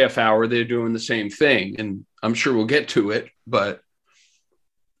last half hour, they're doing the same thing. And I'm sure we'll get to it, but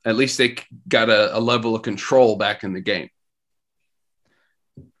at least they got a level of control back in the game.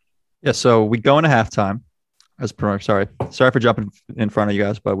 Yeah, so we go into halftime. Sorry for jumping in front of you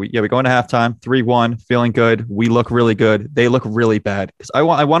guys, but we go into halftime 3-1, feeling good. We look really good. They look really bad because I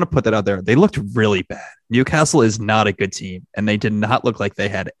want to put that out there. They looked really bad. Newcastle is not a good team, and they did not look like they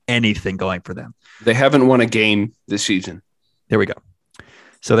had anything going for them. They haven't won a game this season. There we go.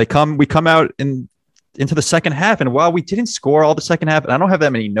 So we come out into the second half, and while we didn't score all the second half, and I don't have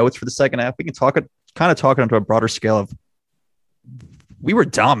that many notes for the second half, we can talk onto a broader scale of. We were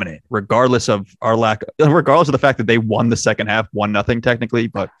dominant, regardless of the fact that they won the second half, 1-0 technically,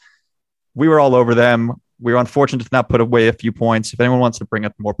 but we were all over them. We were unfortunate to not put away a few points. If anyone wants to bring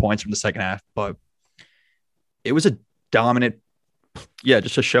up more points from the second half, but it was a dominant,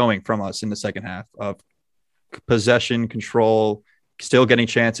 just a showing from us in the second half of possession, control, still getting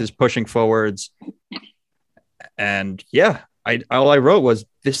chances, pushing forwards. And all I wrote was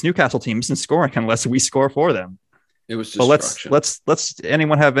this Newcastle team isn't scoring unless we score for them. It was destruction. But let's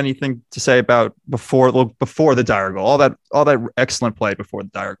anyone have anything to say about before the Dyer goal? All that excellent play before the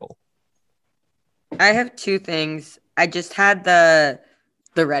Dyer goal. I have two things. I just had the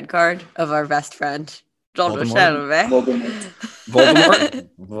red card of our best friend, Voldemort.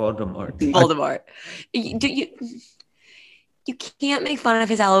 Voldemort. You can't make fun of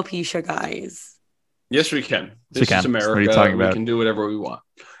his alopecia, guys. Yes, we can. This is America. What are you talking about? We can do whatever we want.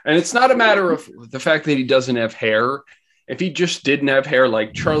 And it's not a matter of the fact that he doesn't have hair. If he just didn't have hair,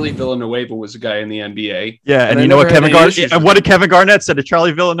 like Charlie Villanueva was a guy in the NBA. Yeah, and you know what what did Kevin Garnett say to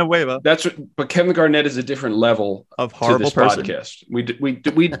Charlie Villanueva? But Kevin Garnett is a different level of horrible to this podcast. We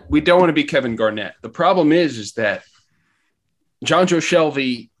don't want to be Kevin Garnett. The problem is that Jonjo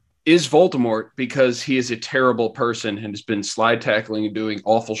Shelvey is Voldemort because he is a terrible person and has been slide tackling and doing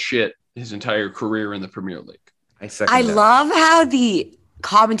awful shit his entire career in the Premier League. I love how the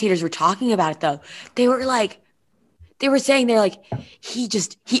commentators were talking about it though. They were saying he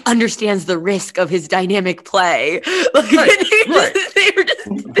understands the risk of his dynamic play. Right.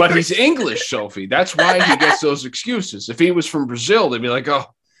 But he's English, Sophie. That's why he gets those excuses. If he was from Brazil, they'd be like, "Oh,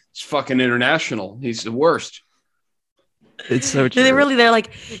 it's fucking international. He's the worst." It's so true. They're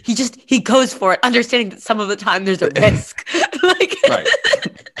like, he goes for it, understanding that some of the time there's a risk. Right.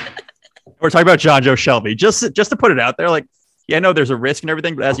 We're talking about Jonjo Shelvey. Just to put it out there, I know there's a risk and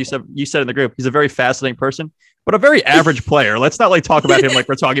everything, but as you said in the group, he's a very fascinating person, but a very average player. Let's not talk about him like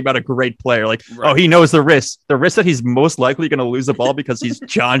we're talking about a great player. Right. Oh, he knows the risk that he's most likely going to lose the ball because he's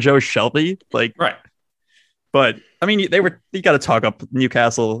Jonjo Shelvey. Right. But I mean, you got to talk up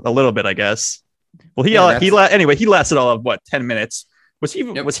Newcastle a little bit, I guess. Well, he lasted all of 10 minutes. Was he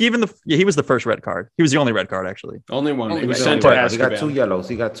even he was the first red card. He was the only red card, actually. Only one. He was sent to Azkaban. He got 2 yellows.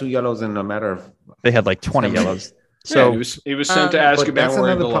 He got 2 yellows in a matter of. They had 20 yellows. So he was sent to Azkaban. That's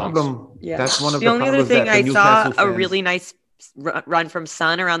where another problem. Yeah. That's one of the the only other problems thing that I the saw Newcastle a fans- really nice run from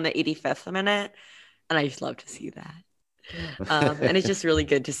Son around the 85th minute, and I just love to see that. And it's just really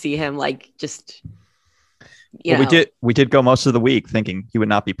good to see him we did go most of the week thinking he would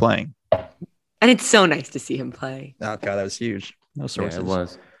not be playing. And it's so nice to see him play. Oh god, that was huge. No sources. Yeah, it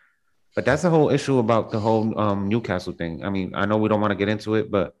was. But that's the whole issue about the whole Newcastle thing. I mean, I know we don't want to get into it,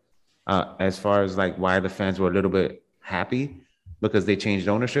 but as far as like why the fans were a little bit happy because they changed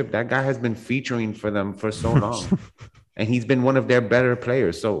ownership, that guy has been featuring for them for so long. And he's been one of their better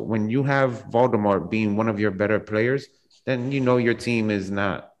players. So when you have Voldemort being one of your better players, then you know your team is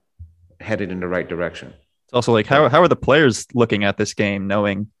not headed in the right direction. It's also like how are the players looking at this game,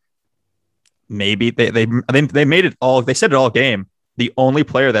 knowing maybe they made it all. They said it all game. The only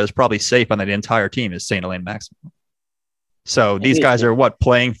player that is probably safe on that entire team is Saint Elaine Maximum. So these guys are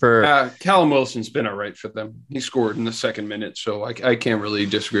playing for. Callum Wilson's been all right for them. He scored in the second minute, so I can't really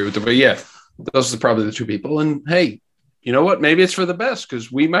disagree with them. But yeah, those are probably the two people. And hey, you know what? Maybe it's for the best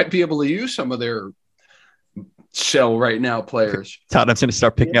because we might be able to use some of their sell right now players. Tottenham's going to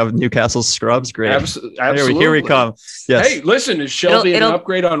start picking up Newcastle's scrubs. Great. Absolutely. Here we come. Yes. Hey, listen, is Shelby an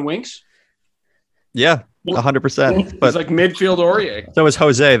upgrade on Winks? Yeah, 100%. But it's like midfield Aurier. So is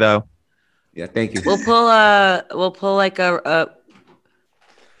Jose, though. Yeah, thank you. We'll pull like a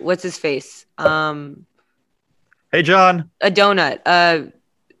what's his face? Hey, John. A donut.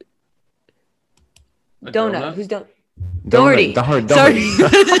 Donut. Who's donut? Doherty. Doherty. Sorry.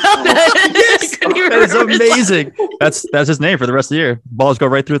 Yes! That is amazing. That's his name for the rest of the year. Balls go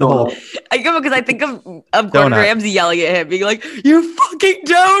right through the hole. I go because I think of Gordon Ramsay yelling at him, being like, "You fucking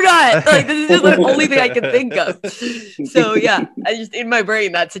donut!" Like this is the only thing I can think of. So yeah, I just in my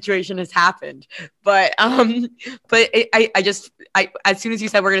brain that situation has happened. But I as soon as you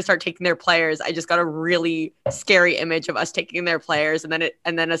said we're gonna start taking their players, I just got a really scary image of us taking their players, and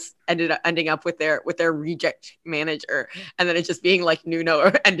then us ending up with their reject manager, and then it just being like Nuno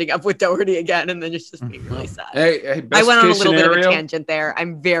or ending up with Doherty again, and then it's just being really sad. Hey, I went on a little bit of a tangent there.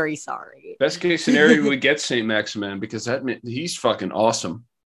 I'm very sorry. Best case scenario, we get Saint Maximin because he's fucking awesome.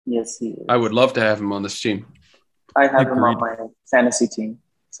 Yes, he is. I would love to have him on this team. I have him on my fantasy team.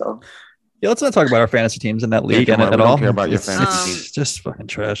 So yeah, let's not talk about our fantasy teams in that league at all. Don't care about your fantasy It's just fucking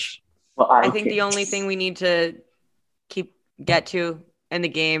trash. well, I think the only thing we need to get to in the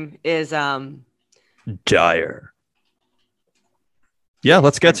game is Dyer. Yeah,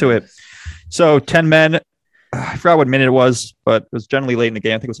 let's get to it. So 10 men. I forgot what minute it was, but it was generally late in the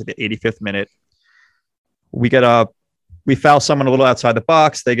game. I think it was like the 85th minute. We foul someone a little outside the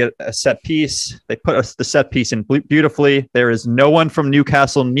box. They get a set piece. They put the set piece in beautifully. There is no one from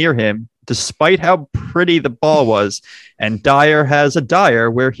Newcastle near him, despite how pretty the ball was. And Dyer has a Dyer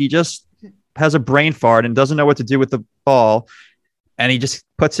where he just has a brain fart and doesn't know what to do with the ball. And he just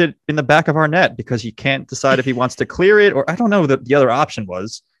puts it in the back of our net because he can't decide if he wants to clear it or I don't know what the other option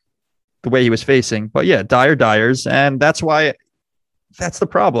was, the way he was facing. But yeah, Dyers. And that's why that's the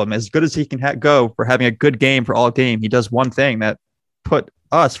problem. As good as he can go for having a good game for all game, he does one thing that put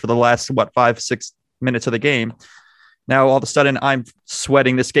us for the last, 5-6 minutes of the game. Now, all of a sudden, I'm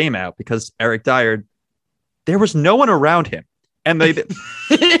sweating this game out because Eric Dyer, there was no one around him. And they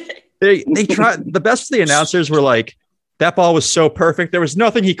tried. The best of the announcers were like, that ball was so perfect. There was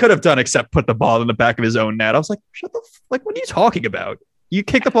nothing he could have done except put the ball in the back of his own net. I was like, what are you talking about? You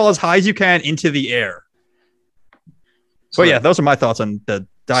kick the ball as high as you can into the air. But yeah, those are my thoughts on the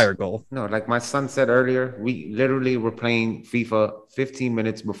Dyer goal. No, like my son said earlier, we literally were playing FIFA 15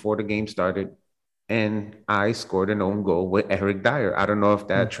 minutes before the game started, and I scored an own goal with Eric Dyer. I don't know if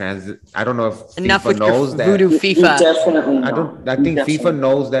that I don't know if enough FIFA with knows your that. voodoo FIFA. Definitely. I think FIFA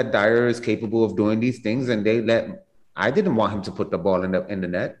knows that Dyer is capable of doing these things, and I didn't want him to put the ball in the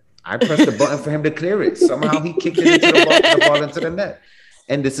net. I pressed the button for him to clear it. Somehow he kicked it into the ball into the net.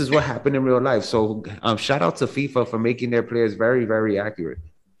 And this is what happened in real life. So shout out to FIFA for making their players very, very accurate.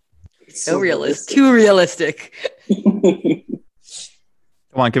 So realistic. Too realistic. Come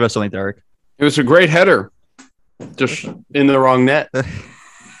on, give us something, Derek. It was a great header, just in the wrong net. It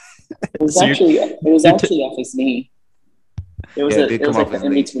was actually off his knee. It was like an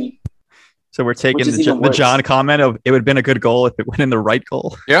in-between. So we're taking the John comment of it would have been a good goal if it went in the right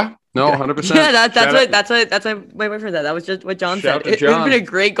goal. Yeah, no, 100%. Yeah, that's my way for that. That was just what John said. It would have been a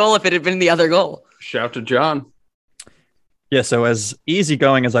great goal if it had been the other goal. Shout to John. Yeah, so as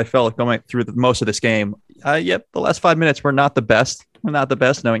easygoing as I felt going through most of this game, the last 5 minutes were not the best. We're not the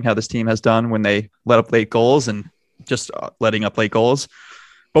best, knowing how this team has done when they let up late goals and just letting up late goals.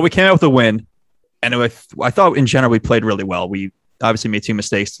 But we came out with a win, and I thought in general we played really well. We obviously made 2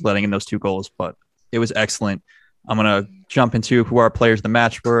 mistakes letting in those 2 goals, but it was excellent. I'm going to jump into who our players of the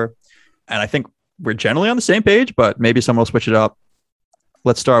match were. And I think we're generally on the same page, but maybe someone will switch it up.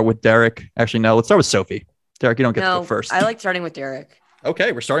 Let's start with Derek. Actually, no, let's start with Sophie. Derek, you don't get to go first. I like starting with Derek.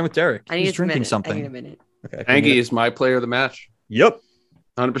 Okay, we're starting with Derek. I need He's drinking something. I need a minute. Okay. Angie is my player of the match. Yep.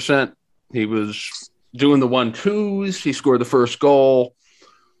 100%. He was doing the 1-2s. He scored the first goal.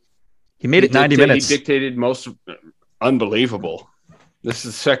 He made it 90 minutes. He dictated most of unbelievable. This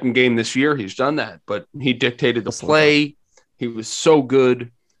is the second game this year he's done that, but he dictated the play. He was so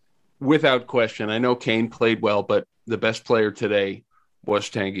good without question. I know Kane played well, but the best player today was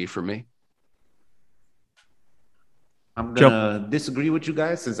Tanguy for me. I'm going to disagree with you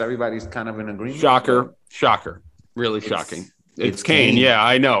guys since everybody's kind of in agreement. Shocker. Really shocking. It's Kane. Yeah,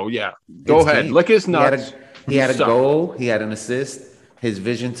 I know. Yeah. Go ahead. Kane. Look his nuts. He had a goal. He had an assist. His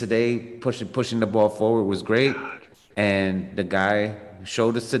vision today, pushing the ball forward was great. And the guy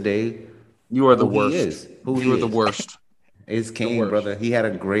showed us today you are the who worst. He is. You are the worst. It's Kane, brother. He had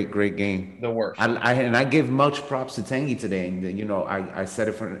a great game. The worst. I give much props to Tanguy today. And, you know, I said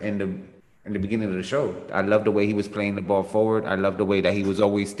it in the beginning of the show. I love the way he was playing the ball forward. I love the way that he was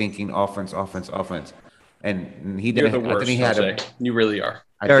always thinking offense. And he didn't. You're the worst, I think he had you really are.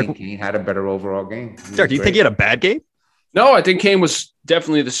 I think he had a better overall game. Derek, do you think he had a bad game? No, I think Kane was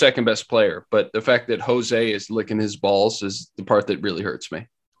definitely the second best player, but the fact that Jose is licking his balls is the part that really hurts me.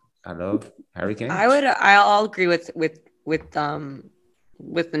 I love Harry Kane. I'll agree with Ndombele.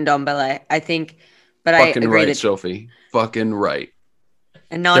 I think, but fucking I agree right, Sophie. Fucking right.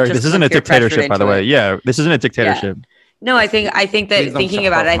 And not Derek, just this isn't a dictatorship, by the way. Yeah, this isn't a dictatorship. Yeah. No, I think that thinking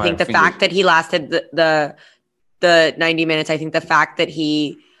about it, I think the fact that he lasted the 90 minutes. I think the fact that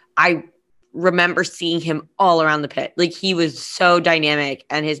I remember seeing him all around the pit. Like, he was so dynamic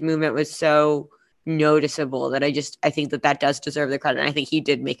and his movement was so noticeable that I think that does deserve the credit. And I think he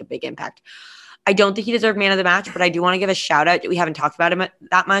did make a big impact. I don't think he deserved man of the match, but I do want to give a shout out. We haven't talked about him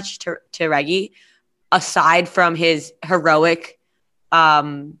that much to Reggie, aside from his heroic,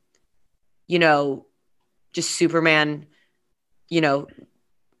 just Superman,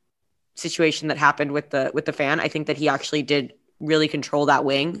 situation that happened with the fan. I think that he actually did really control that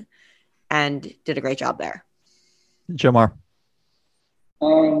wing and did a great job there. Jomar.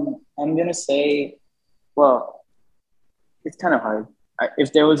 I'm gonna say, well, it's kind of hard.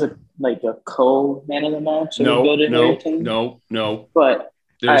 If there was a co-man of the match, it would go to Harrington. No. But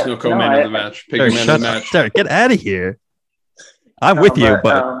there's no co-man of the match. Pick Derek, a man of the match. Derek, get out of here. I'm with you,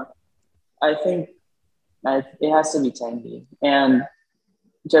 but I think it has to be Tanguy, and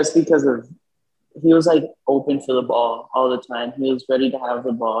just because he was open for the ball all the time. He was ready to have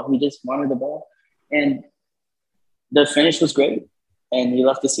the ball. He just wanted the ball, and the finish was great, and you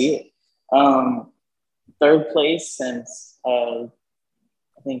love to see it. Third place since I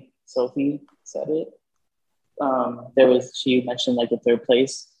think Sophie said it. She mentioned a third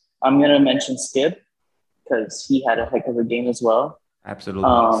place. I'm gonna mention Skip because he had a heck of a game as well.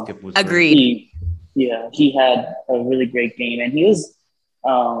 Absolutely, Skip was agreed. He had a really great game, and he was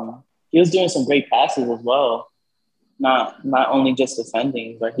doing some great passes as well. Not only just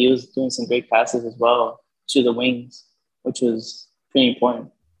defending, but he was doing some great passes as well to the wings, which was pretty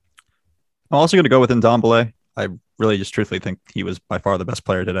important. I'm also going to go with Ndombele. I really just truthfully think he was by far the best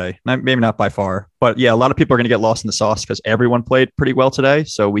player today. Maybe not by far, but yeah, a lot of people are going to get lost in the sauce because everyone played pretty well today.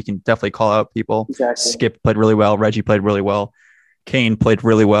 So we can definitely call out people. Exactly. Skip played really well. Reggie played really well. Kane played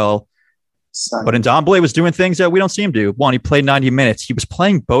really well. But Ndombele was doing things that we don't see him do. One, he played 90 minutes. He was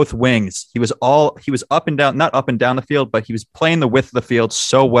playing both wings. He was up and down, not up and down the field, but he was playing the width of the field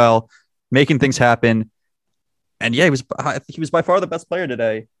so well, making things happen. And yeah, he was by far the best player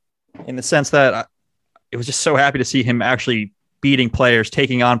today in the sense that it was just so happy to see him actually beating players,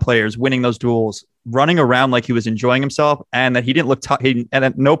 taking on players, winning those duels, running around like he was enjoying himself, and that he didn't look tired. And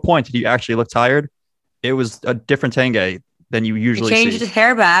at no point did he actually look tired. It was a different Tanguy than you usually see. He changed his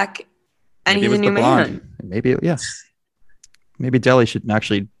hair back. And maybe he's a new man. Maybe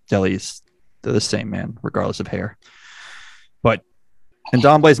Dele's the same man, regardless of hair. But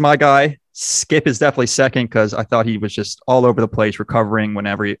Ndombele's my guy. Skip is definitely second because I thought he was just all over the place, recovering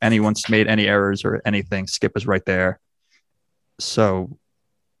whenever anyone's made any errors or anything. Skip was right there. So,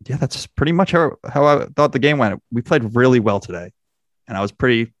 yeah, that's pretty much how I thought the game went. We played really well today, and I was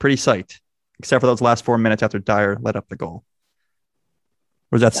pretty psyched, except for those last 4 minutes after Dyer let up the goal.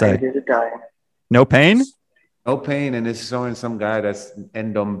 What does that say? No pain? No pain, and it's showing some guy that's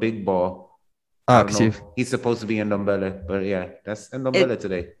Ndom big ball. He's supposed to be Ndombele, but yeah, that's Ndombele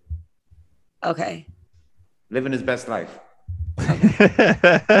today. Okay. Living his best life.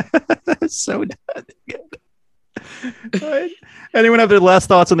 So done. Right. Anyone have their last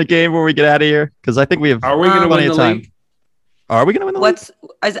thoughts on the game before we get out of here? Because I think we have plenty of time. League? Are we going to win the league?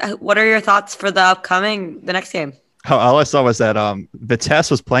 What are your thoughts for the next game? All I saw was that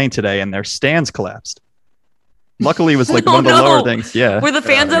Vitesse was playing today and their stands collapsed. Luckily, it was one of the lower things. Yeah. Were the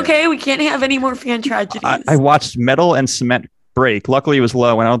fans okay? We can't have any more fan tragedies. I watched metal and cement break. Luckily, it was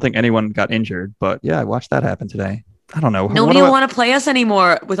low, and I don't think anyone got injured. But yeah, I watched that happen today. I don't know. Nobody will want to play us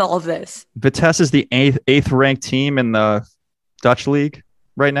anymore with all of this. Vitesse is the eighth ranked team in the Dutch league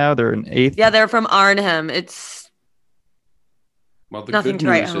right now. They're in 8th. Yeah, they're from Arnhem. It's Well, the nothing good to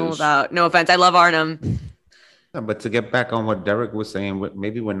write news home is about. No offense. I love Arnhem. Yeah, but to get back on what Derek was saying,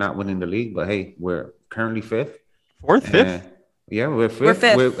 maybe we're not winning the league, but hey, we're currently 5th. 4th, 5th? Yeah, we're 5th. We're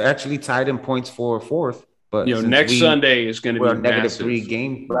 5th. We're actually tied in points for 4th. But next Sunday is going to be we're negative massive. 3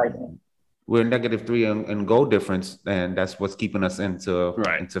 game. Right. We're negative 3 in goal difference, and that's what's keeping us into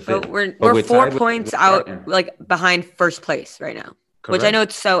 5th. But we're But 4 tied with- points with out, Brighton. like behind first place right now, which I Correct. know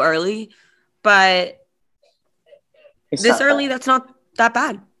it's so early, but It's this not early, bad. that's not that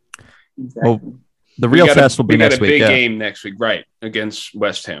bad. Exactly. Well, the real test will be we got next a week. big Yeah. game next week, right? Against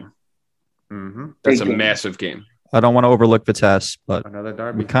West Ham. Mhm. That's Big a game. massive game. I don't want to overlook Vitesse, but Another we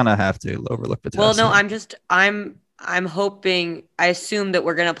derby. kind of have to overlook Vitesse. Well, no, I'm hoping. I assume that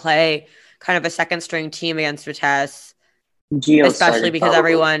we're gonna play kind of a second string team against Vitesse, Gio especially started, because probably.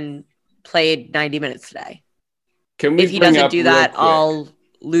 everyone played 90 minutes today. Can we If he bring doesn't up do real that, quick- I'll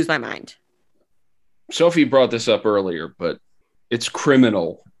lose my mind. Sophie brought this up earlier, but it's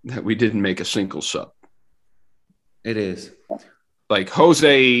criminal that we didn't make a single sub. It is. Like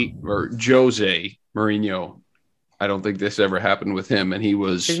Jose Mourinho, I don't think this ever happened with him, and he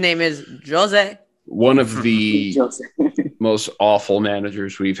was His name is Jose. one of the Jose. most awful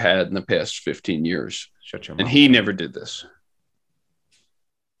managers we've had in the past 15 years, Shut your and mouth. he never did this.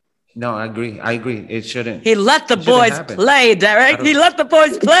 No, I agree. It shouldn't. He let the It shouldn't boys happen. play, I Derek. don't- He let the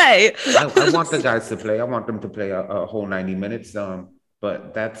boys play. I want the guys to play. I want them to play a whole 90 minutes.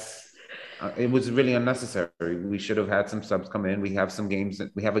 But it was really unnecessary. We should have had some subs come in. We have some games.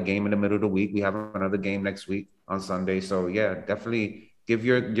 We have a game in the middle of the week. We have another game next week on Sunday. So yeah, definitely give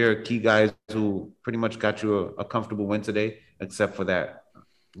your key guys who pretty much got you a comfortable win today, except for that.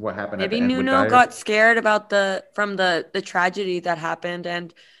 What happened? Maybe at the end with Nuno Dyer. got scared about the tragedy that happened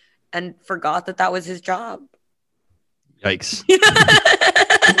and forgot that was his job. Yikes.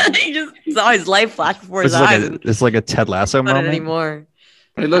 He just saw his life flash before his It's like eyes. it's like a Ted Lasso Not moment. anymore.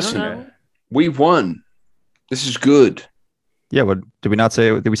 Hey, I listen, don't know. we won. This is good. Yeah. What did we not say?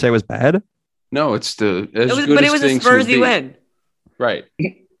 Did we say it was bad? No, it's the as It was, good but as it was a things can Spursy be. win. Right.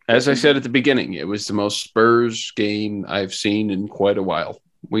 As I said at the beginning, it was the most Spurs game I've seen in quite a while.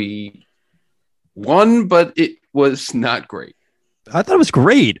 We won, but it was not great. I thought it was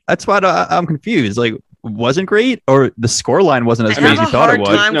great. That's why I'm confused. Like, wasn't great, or the score line wasn't as I good have as a you thought it hard was.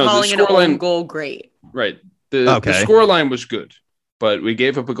 time No, the calling an own scoreline- goal great. Right. The Okay. scoreline was good, but we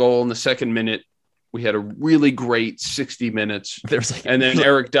gave up a goal in the second minute. We had a really great 60 minutes. There's like, And then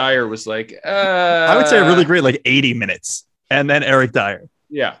Eric Dyer was like, I would say a really great like 80 minutes, and then Eric Dyer.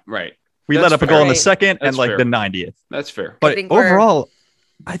 Yeah, right. We That's let up a fair. goal in the Right. second and That's like fair. the 90th. That's fair. But think we're- overall,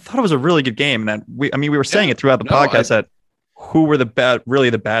 I thought it was a really good game. And we were saying Yeah. it throughout the No, podcast that who were the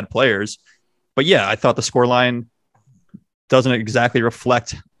bad players. But yeah, I thought the scoreline doesn't exactly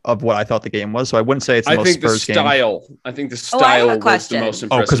reflect of what I thought the game was. So I wouldn't say it's the I most think the Spurs game. style. I think the Oh, I have style a was the question. most Oh,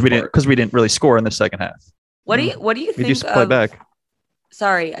 impressive. because we didn't really score in the second half. What do you We think just play of, back.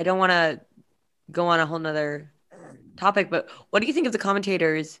 Sorry, I don't want to go on a whole nother topic, but what do you think of the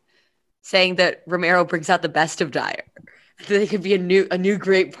commentators saying that Romero brings out the best of Dyer? That they could be a new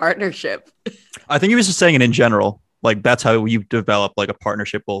great partnership. I think he was just saying it in general. Like that's how you develop like a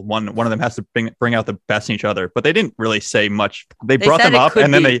partnership. Well, one of them has to bring out the best in each other. But they didn't really say much. They brought said them it up, could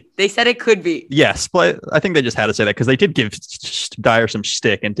and then be. They said it could be. yes, but I think they just had to say that because they did give Dyer some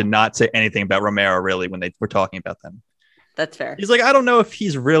shtick and did not say anything about Romero really when they were talking about them. That's fair. He's like, I don't know if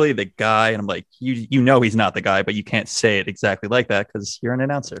he's really the guy, and I'm like, you know he's not the guy, but you can't say it exactly like that because you're an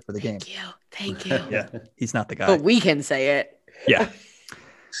announcer for the game. Thank you. Yeah, he's not the guy. But we can say it. Yeah,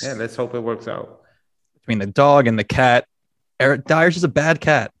 Yeah, let's hope it works out. between the dog and the cat, Eric Dyer's just a bad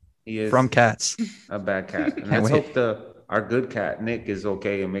cat He is from Cats. a bad cat. And Can't let's wait. hope our good cat Nick is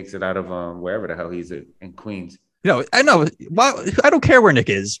okay and makes it out of wherever the hell he's at in Queens. I know. Why, I don't care where Nick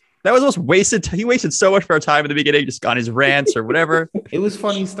is. That was the most wasted. He wasted so much of our time in the beginning, just on his rants or whatever. It was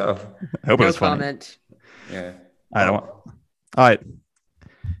funny stuff. I hope it No was funny. comment. Yeah. I don't. All right,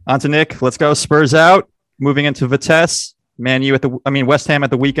 on to Nick. Let's go. Spurs out. Moving into Vitesse. West Ham at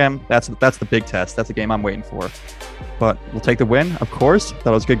the weekend. That's the big test. That's the game I'm waiting for. But we'll take the win, of course.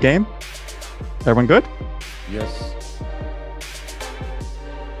 That was a good game. Everyone good? Yes.